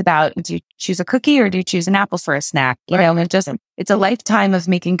kids, it's about, do you choose a cookie or do you choose an apple for a snack? It's a lifetime of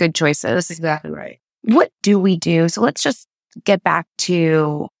making good choices. That's exactly right. What do we do? So let's just get back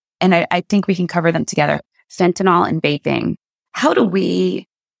to, and I think we can cover them together, fentanyl and vaping. How do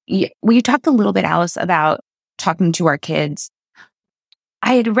you talked a little bit, Alice, about talking to our kids.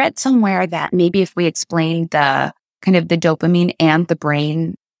 I had read somewhere that maybe if we explained the kind of the dopamine and the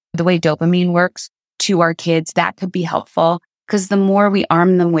brain, the way dopamine works to our kids, that could be helpful, because the more we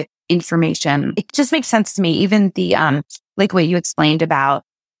arm them with information, it just makes sense to me. Even the, like what you explained about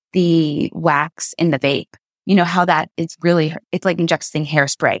the wax in the vape, how that is really, it's like injecting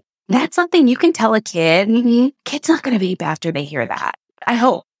hairspray. That's something you can tell a kid. Kid's not going to vape after they hear that. I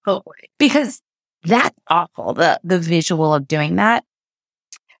hope, hopefully, because that's awful. The visual of doing that.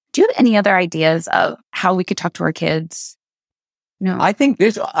 Do you have any other ideas of how we could talk to our kids? No, I think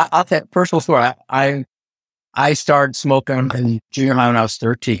I'll tell personal story. I started smoking in junior high when I was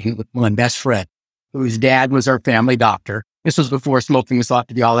 13 with my best friend, whose dad was our family doctor. This was before smoking was thought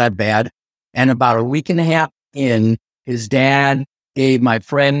to be all that bad. And about a week and a half in, his dad gave my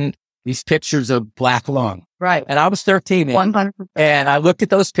friend these pictures of black lung. Right. And I was 13. 100%. And I looked at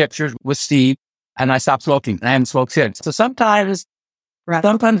those pictures with Steve and I stopped smoking. And I haven't smoked since. So sometimes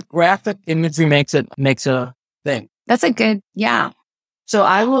graphic imagery makes a thing. That's a good, yeah. So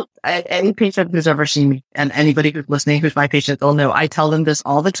I will, any patient who's ever seen me and anybody who's listening, who's my patient, they'll know I tell them this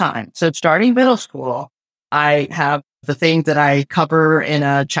all the time. So starting middle school, I have the things that I cover in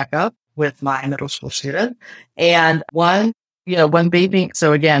a checkup with my middle school student. And one when vaping,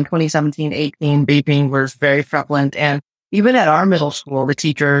 so again, 2017, 18, vaping was very prevalent. And even at our middle school, the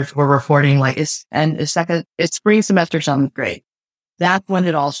teachers were reporting like it's spring semester, 7th grade. That's when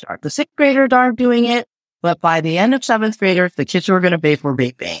it all started. The 6th graders aren't doing it, but by the end of 7th graders, the kids who were going to vape were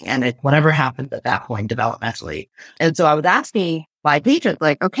vaping, and whatever happened at that point developmentally. And so I was asking my teachers,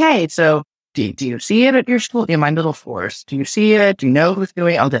 like, okay, so do you see it at your school? In my middle schoolers, do you see it? Do you know who's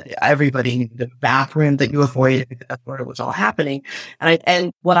doing it? Everybody in the bathroom that you avoided, because that's where it was all happening.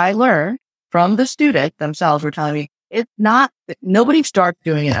 And what I learned from the students themselves were telling me, it's not, nobody starts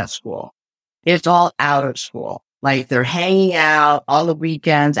doing it at school. It's all out of school. Like they're hanging out on the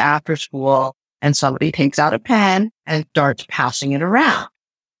weekends after school, and somebody takes out a pen and starts passing it around.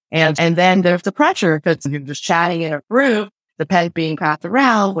 And then there's the pressure because you're just chatting in a group, the pen being passed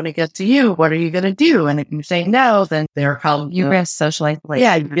around. When it gets to you, what are you going to do? And if you say no, then there comes you risk social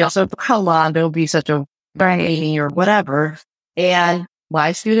isolation. Yeah. So come on, don't be such a brainy or whatever. And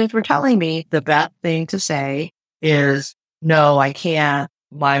my students were telling me the best thing to say is, no, I can't.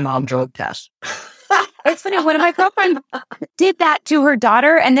 My mom drug test. It's funny. One of my girlfriends did that to her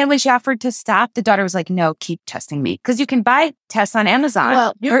daughter. And then when she offered to stop, the daughter was like, no, keep testing me. Because you can buy tests on Amazon.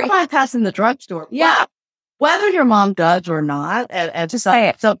 Well, you can buy tests in the drugstore. Yeah. Whether your mom does or not. And just say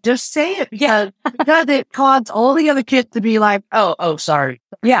it. So just say it because it causes all the other kids to be like, oh, sorry.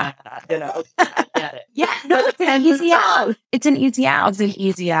 Yeah. I get it. Yeah. No, it's an easy out. It's an easy out. It's an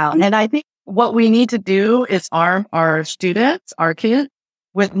easy out. And I think what we need to do is arm our students, our kids,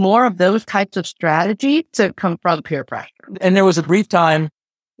 with more of those types of strategies to confront peer pressure. And there was a brief time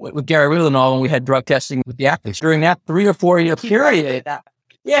with Gary Wheeler when we had drug testing with the athletes. During that 3 or 4 year period,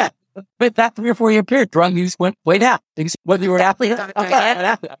 but that 3 or 4 year period, drug use went way down. Whether you were an athlete,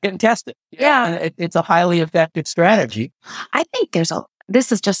 I'm getting tested. Yeah. And it's a highly effective strategy. I think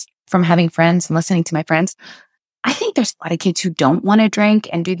this is just from having friends and listening to my friends. I think there's a lot of kids who don't want to drink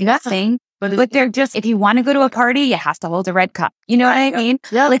and do that thing. But they're just, if you want to go to a party, you have to hold a red cup. You know what I mean?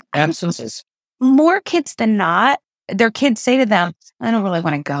 Yeah. Like, absolutely. More kids than not, their kids say to them, I don't really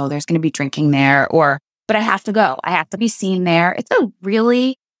want to go. There's going to be drinking there, but I have to go. I have to be seen there. It's a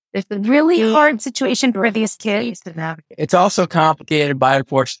really hard situation for these kids to navigate. It's also complicated by,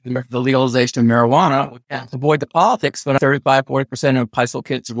 unfortunately, the legalization of marijuana. To avoid the politics, but 35-40% of high school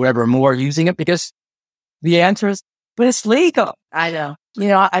kids or whatever more are using it because the answer is, but it's legal. I know.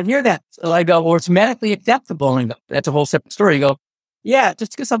 I hear that. So I go, well, it's medically acceptable. And that's a whole separate story. You go, yeah,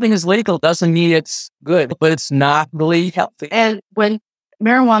 just because something is legal doesn't mean it's good, but it's not really healthy. And when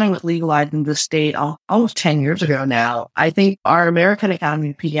marijuana was legalized in the state almost 10 years ago now, I think our American Academy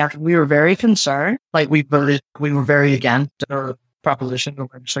of Pediatrics, we were very concerned. Like we were very against the proposition of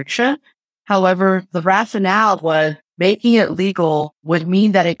legislation. However, the rationale was making it legal would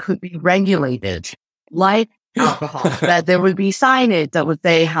mean that it could be regulated, like alcohol, that there would be signage that would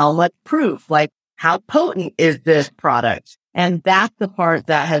say how much proof, like how potent is this product? And that's the part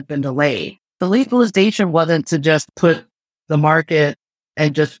that has been delayed. The legalization wasn't to just put the market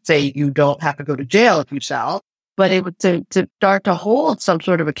and just say you don't have to go to jail if you sell, but it was to start to hold some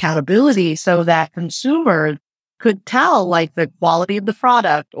sort of accountability so that consumers could tell like the quality of the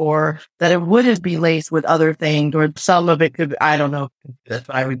product or that it wouldn't be laced with other things or some of it could, I don't know, that's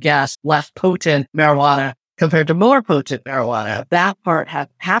what I would guess, less potent marijuana compared to more potent marijuana. That part has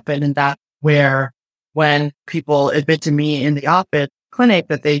happened, and that's where when people admit to me in the office clinic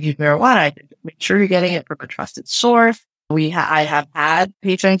that they use marijuana, I make sure you're getting it from a trusted source. I have had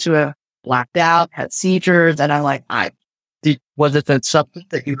patients who have blacked out, had seizures, and I'm like, was it the substance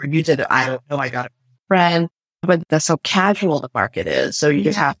that you were using? I don't know. I got it from a friend, but that's how casual the market is. So you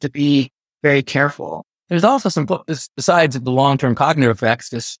just have to be very careful. There's also some, besides the long-term cognitive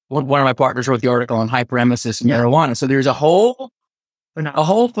effects, one of my partners wrote the article on hyperemesis and marijuana. So there's a whole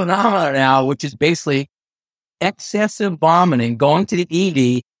phenomenon now, which is basically excessive vomiting, going to the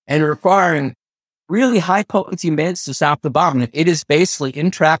ED and requiring really high potency meds to stop the vomiting. It is basically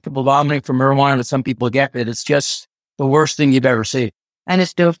intractable vomiting from marijuana that some people get. It's just the worst thing you've ever seen. And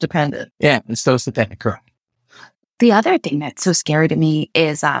it's dose dependent. Yeah, it's dose dependent, correct. The other thing that's so scary to me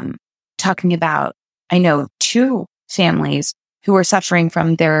is talking about, I know 2 families who are suffering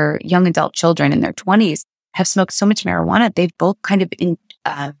from their young adult children in their 20s have smoked so much marijuana. They've both kind of they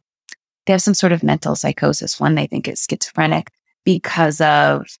have some sort of mental psychosis. One they think is schizophrenic because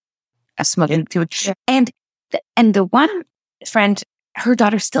of smoking too much. And the one friend, her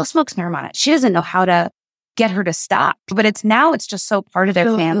daughter still smokes marijuana. She doesn't know how to get her to stop, but it's just so part of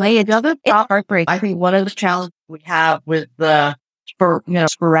their family. It's heartbreaking. I think one of the challenges we have with the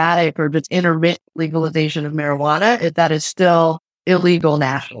sporadic or just intermittent legalization of marijuana is that it's still illegal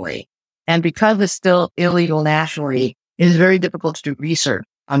nationally. And because it's still illegal nationally, it is very difficult to do research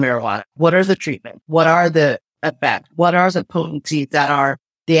on marijuana. What are the treatments? What are the effects? What are the potencies that are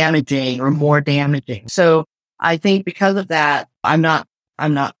damaging or more damaging? So I think because of that, I'm not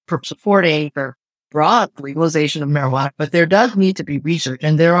supporting for broad legalization of marijuana, but there does need to be research.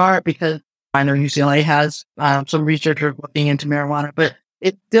 And there are, because I know UCLA has some researchers looking into marijuana, but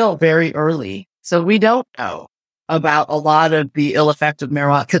it's still very early. So we don't know about a lot of the ill effects of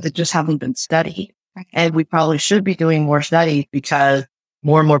marijuana because it just haven't been studied. And we probably should be doing more studies because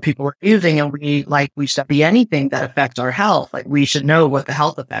more and more people are using, and we study anything that affects our health. Like, we should know what the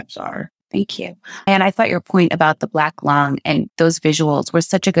health effects are. Thank you. And I thought your point about the black lung and those visuals was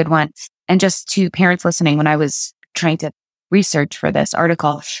such a good one. And just to parents listening, when I was trying to research for this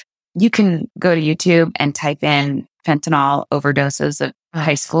article, you can go to YouTube and type in fentanyl overdoses of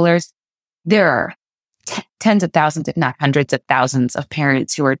high schoolers. There are tens of thousands, if not hundreds of thousands of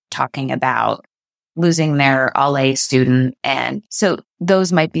parents who are talking about losing their all-A student. And so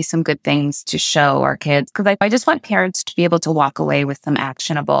those might be some good things to show our kids. Because I just want parents to be able to walk away with some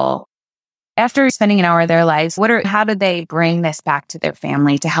actionable, after spending an hour of their lives, how do they bring this back to their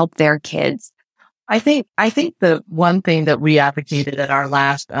family to help their kids? I think the one thing that we advocated at our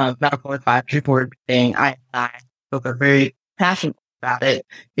last medical advisory board meeting, I spoke very passionate about it,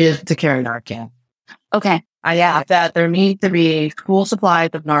 is to carry Narcan. Okay. That there need to be school supplies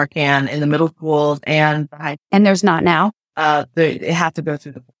of Narcan in the middle schools and there's not now. They have to go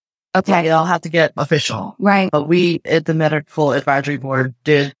through the. Okay. They'll have to get official. Right. But we at the medical advisory board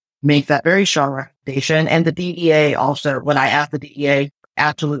did make that very strong recommendation. And the DEA also, when I asked the DEA,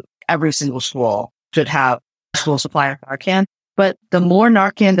 absolutely every single school should have a school supply of Narcan. But the more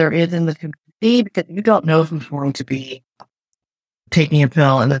Narcan there is in the community, because you don't know who's going to be taking a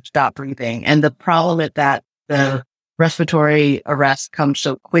pill and then stop breathing. And the problem is that the respiratory arrest comes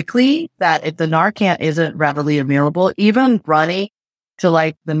so quickly that if the Narcan isn't readily available, even running to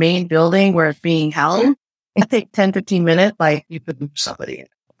like the main building where it's being held, it takes 10, 15 minutes, like you could move somebody in.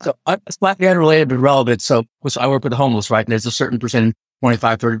 So it's slightly unrelated but relevant. So I work with the homeless, right? And there's a certain percent,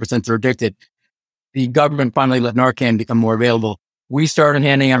 25, 30% that are addicted. The government finally let Narcan become more available. We started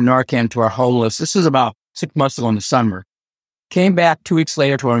handing out Narcan to our homeless. This is about 6 months ago in the summer. Came back 2 weeks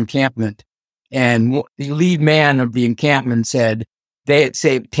later to our encampment, and the lead man of the encampment said they had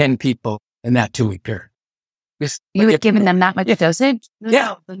saved 10 people in that 2-week period. You had given them that much dosage?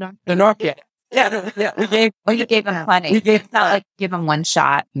 Yeah, the Narcan. Yeah. You gave them plenty. It's not like give them one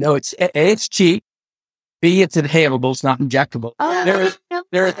shot. No, it's cheap. B, it's inhalable. It's not injectable.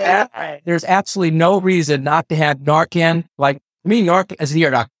 There's absolutely no reason not to have Narcan. Like me, Narcan as the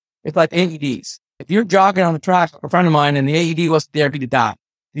ear doctor, it's like AEDs. If you're jogging on the track, a friend of mine, and the AED was there to die,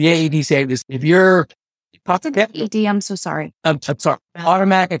 the AED saved us. If you're AED, I'm so sorry. I'm sorry.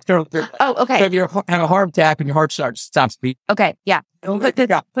 Automatic external. Oh, okay. So if you have a heart attack and your heart stops beating. Okay, yeah. Put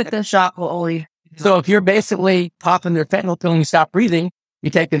the shot will only. So if you're basically popping their fentanyl pill and you stop breathing,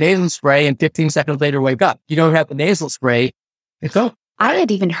 you take the nasal spray and 15 seconds later wake up. You don't have the nasal spray. It's over. I had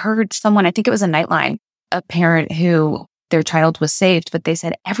even heard someone, I think it was a Nightline, a parent who their child was saved, but they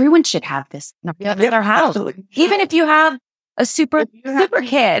said everyone should have this in their house. Absolutely. Even if you have a super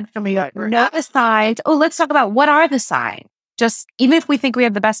kid, know the signs. Oh, let's talk about what are the signs? Just even if we think we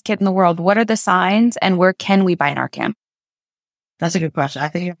have the best kid in the world, what are the signs and where can we buy Narcan? That's a good question. I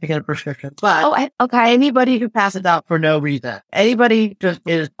think you have to get a prescription. But okay. Anybody who passes out for no reason, anybody just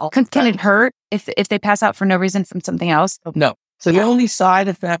is. Can it hurt if they pass out for no reason from something else? No. So the only side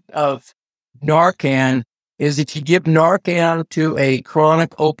effect of Narcan is if you give Narcan to a chronic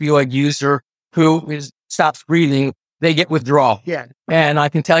opioid user who stops breathing, they get withdrawal. Yeah. And I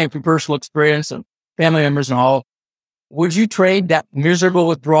can tell you from personal experience and family members and all, would you trade that miserable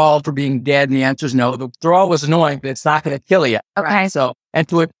withdrawal for being dead? And the answer is no. The withdrawal was annoying, but it's not going to kill you. Okay. So, and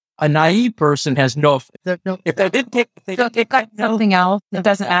to a naive person has no, if they didn't take, something else, it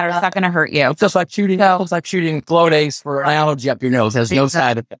doesn't matter. It's not going to hurt you. It's just like shooting Flonase for an allergy up your nose. It has no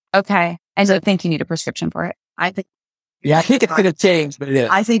side effect. Okay. I don't think you need a prescription for it. I think it's going to change, but it is.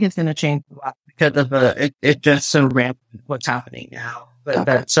 I think it's going to change a lot because of it's just so rampant what's happening now. But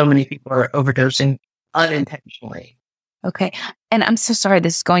that so many people are overdosing unintentionally. Okay. And I'm so sorry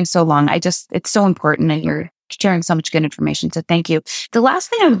this is going so long. It's so important and you're sharing so much good information. So thank you. The last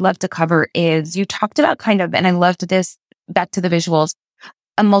thing I would love to cover is you talked about and I loved this, back to the visuals,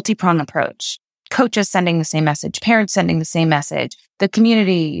 a multi-pronged approach. Coaches sending the same message, parents sending the same message, the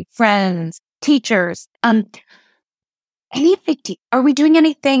community, friends, teachers. Are we doing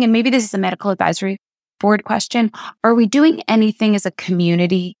anything? And maybe this is a medical advisory board question. Are we doing anything as a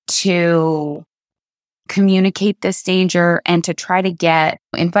community to communicate this danger and to try to get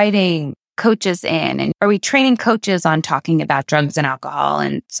inviting coaches in? And are we training coaches on talking about drugs and alcohol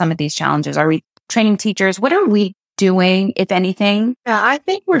and some of these challenges? Are we training teachers? What are we doing, if anything? Yeah, I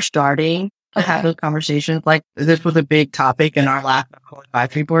think we're starting to have those conversations. Like this was a big topic in our last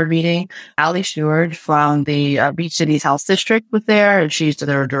advisory board meeting. Ali Stewart from the Beach Cities Health District was there, and she's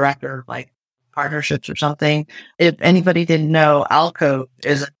their director of like partnerships or something. If anybody didn't know, ALCO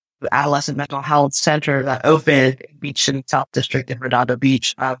is an adolescent mental health center that opened in Beach Cities Health District in Redondo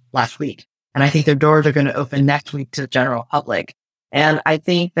Beach last week. And I think their doors are going to open next week to the general public. And I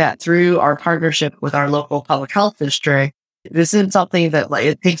think that through our partnership with our local public health district, this is something that like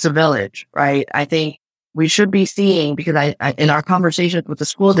it takes a village, right? I think we should be seeing, because I in our conversations with the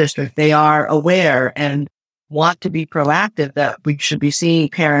school district, they are aware and want to be proactive that we should be seeing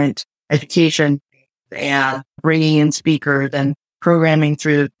parent education and bringing in speakers and programming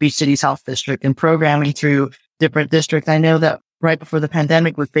through Beach Cities Health District and programming through different districts. I know that right before the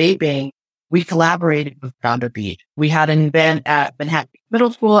pandemic with vaping, we collaborated with Redondo Beach. We had an event at Manhattan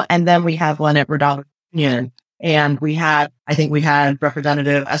Middle School, and then we had one at Redondo Union. And we had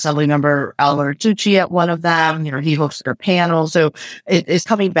Representative Assembly Member Albert Tucci at one of them. You know, he hosted a panel. So it's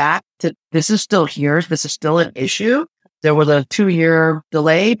coming back to, this is still here. This is still an issue. There was a 2-year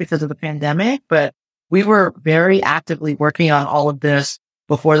delay because of the pandemic, but we were very actively working on all of this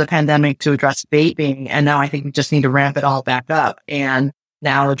before the pandemic to address vaping. And now I think we just need to ramp it all back up and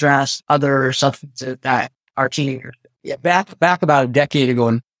now address other substances that are teenagers. Yeah, back about a decade ago,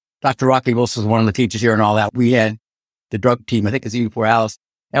 and Dr. Rocky Wilson was one of the teachers here and all that. We had the drug team, I think it's even before Alice,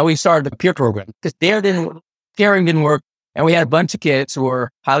 and we started the peer program because caring didn't work. And we had a bunch of kids who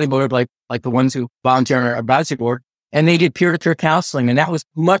were highly motivated, like the ones who volunteer on our advisory board, and they did peer-to-peer counseling, and that was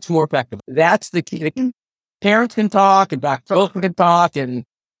much more effective. That's the key. Parents can talk, and Dr. Wilson can talk, and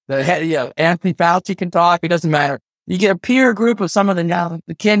the head, Anthony Fauci can talk. It doesn't matter. You get a peer group of some of the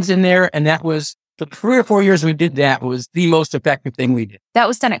kids in there, and that was the 3 or 4 years we did that was the most effective thing we did. That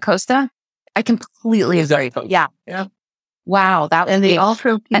was done at Costa? I completely agree. Yeah. Wow. And they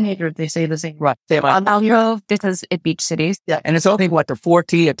also teenagers, they say the same. Right. This is at Beach Cities. Yeah. And it's only they're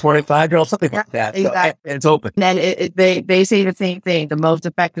 14 or 25-year-olds, something like that. Exactly. So, it's open. And they say the same thing. The most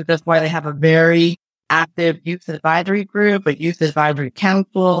effective, that's why they have a very active youth advisory group, a youth advisory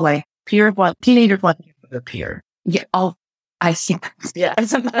council, like teenagers want to be with a peer. Yeah. Oh, I see. Yeah.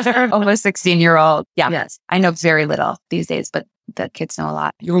 As a mother of almost 16-year-old. Yeah. Yes. I know very little these days, but the kids know a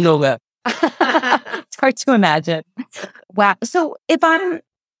lot. You'll know that. It's hard to imagine. Wow. So if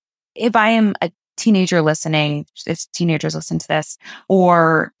I am a teenager listening, if teenagers listen to this,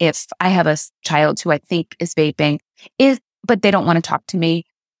 or if I have a child who I think is vaping, but they don't want to talk to me,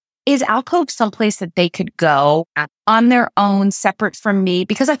 is Alcove someplace that they could go on their own, separate from me?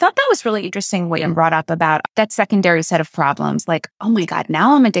 Because I thought that was really interesting what you brought up about that secondary set of problems. Like, oh my God,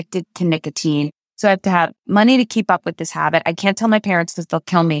 now I'm addicted to nicotine. So I have to have money to keep up with this habit. I can't tell my parents because they'll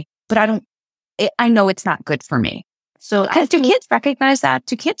kill me, but I know it's not good for me. So do kids recognize that?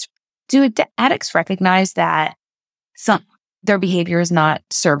 Do addicts recognize that their behavior is not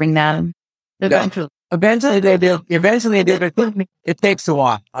serving them? Eventually they do. It takes a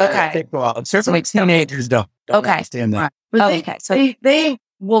while. Okay. It takes a while. And certainly teenagers don't understand that. Right. But they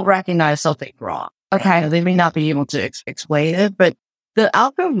will recognize something wrong. Okay. They may not be able to explain it, but the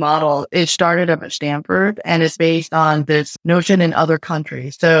Alcove model is started up at Stanford and is based on this notion in other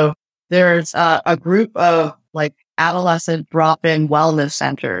countries. So there's a group of like adolescent drop-in wellness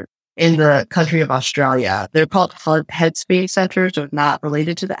centers in the country of Australia. They're called Headspace centers, so it's not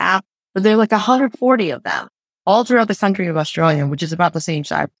related to the app. But there are like 140 of them all throughout the country of Australia, which is about the same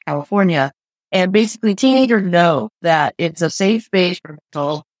size as California. And basically teenagers know that it's a safe space for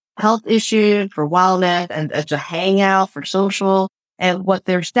mental health issues, for wellness, and it's a hangout for social. And what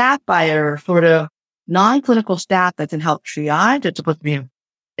they're staffed by are sort of non-clinical staff that can help triage. It's supposed to be an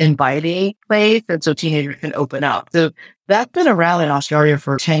inviting place, and so teenagers can open up. So that's been around in Australia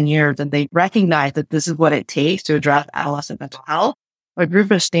for 10 years, and they recognize that this is what it takes to address adolescent mental health. A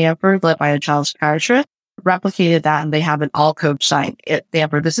group at Stanford, led by a child psychiatrist, replicated that, and they have an Alcove site at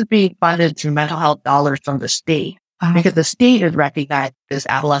Stanford. This is being funded through mental health dollars from the state because the state has recognized this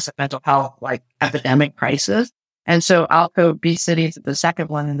adolescent mental health like epidemic crisis. And so Alcove Beach Cities is the second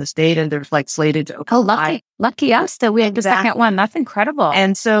one in the state, and there's like slated to open. Lucky us that we had the second one. That's incredible.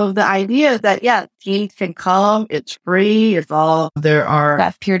 And so the idea is that, teens can come. It's free. It's all, there are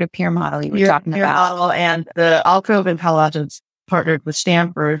that peer-to-peer model you were talking about. Model, and the Alcove in Palo Alto's partnered with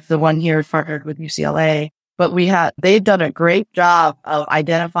Stanford. The one here is partnered with UCLA. But they've done a great job of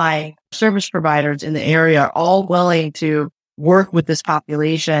identifying service providers in the area, all willing to work with this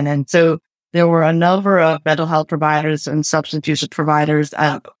population. And so there were a number of mental health providers and substance use providers.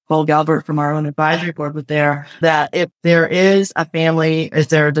 Cole Galbert from our own advisory board was there, that if there is a family, if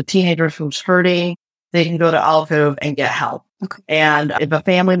there's a teenager who's hurting, they can go to Alcove and get help. Okay. And if a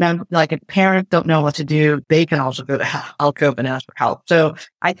family member, like if parents don't know what to do, they can also go to Alcove and ask for help. So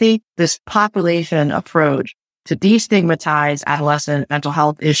I think this population approach to destigmatize adolescent mental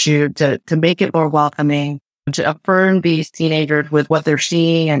health issue, to make it more welcoming, to affirm these teenagers with what they're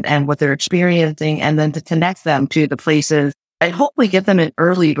seeing and what they're experiencing, and then to connect them to the places and hopefully get them in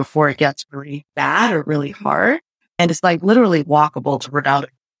early before it gets really bad or really hard. And it's like literally walkable to Redondo.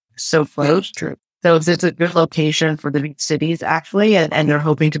 So close. True. So it's a good location for the big cities, actually, and they're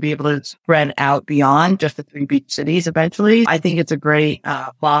hoping to be able to spread out beyond just the 3 beach cities eventually. I think it's a great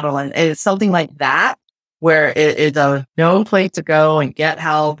model, and it's something like that where it's a known place to go and get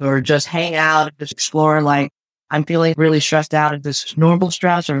help or just hang out and just explore. Like, I'm feeling really stressed out. If this is normal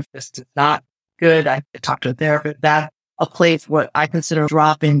stress or if this is not good, I talk to a therapist. That's a place what I consider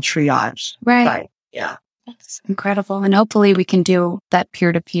drop-in triage. Right. Yeah. That's incredible. And hopefully we can do that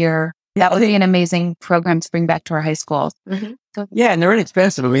peer-to-peer. That would be an amazing program to bring back to our high schools. Mm-hmm. So, Yeah, and they're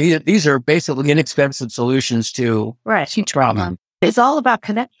inexpensive. I mean, these are basically inexpensive solutions to trauma. It's all about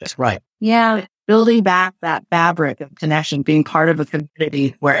connection. That's right. Yeah. Building back that fabric of connection, being part of a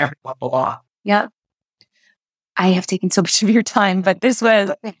community where everyone belongs. Yeah. I have taken so much of your time, but this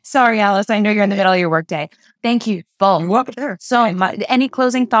was, sorry, Alice, I know you're in the middle of your workday. Thank you both. Welcome there. So much. Any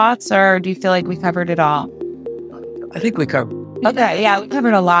closing thoughts, or do you feel like we covered it all? I think we covered. Okay. Yeah, we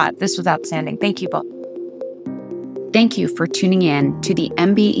covered a lot. This was outstanding. Thank you both. Thank you for tuning in to the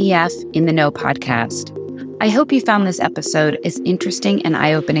MBEF in the Know podcast. I hope you found this episode as interesting and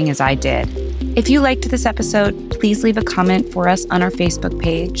eye-opening as I did. If you liked this episode, please leave a comment for us on our Facebook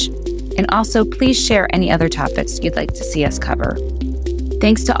page. And also, please share any other topics you'd like to see us cover.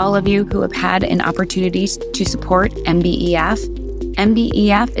 Thanks to all of you who have had an opportunity to support MBEF.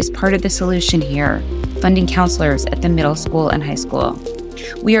 MBEF is part of the solution here, funding counselors at the middle school and high school.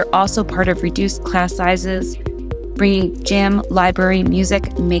 We are also part of reduced class sizes, bringing gym, library,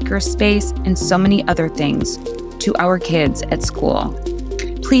 music, maker space, and so many other things to our kids at school.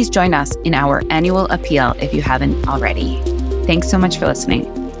 Please join us in our annual appeal if you haven't already. Thanks so much for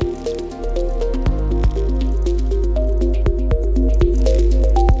listening.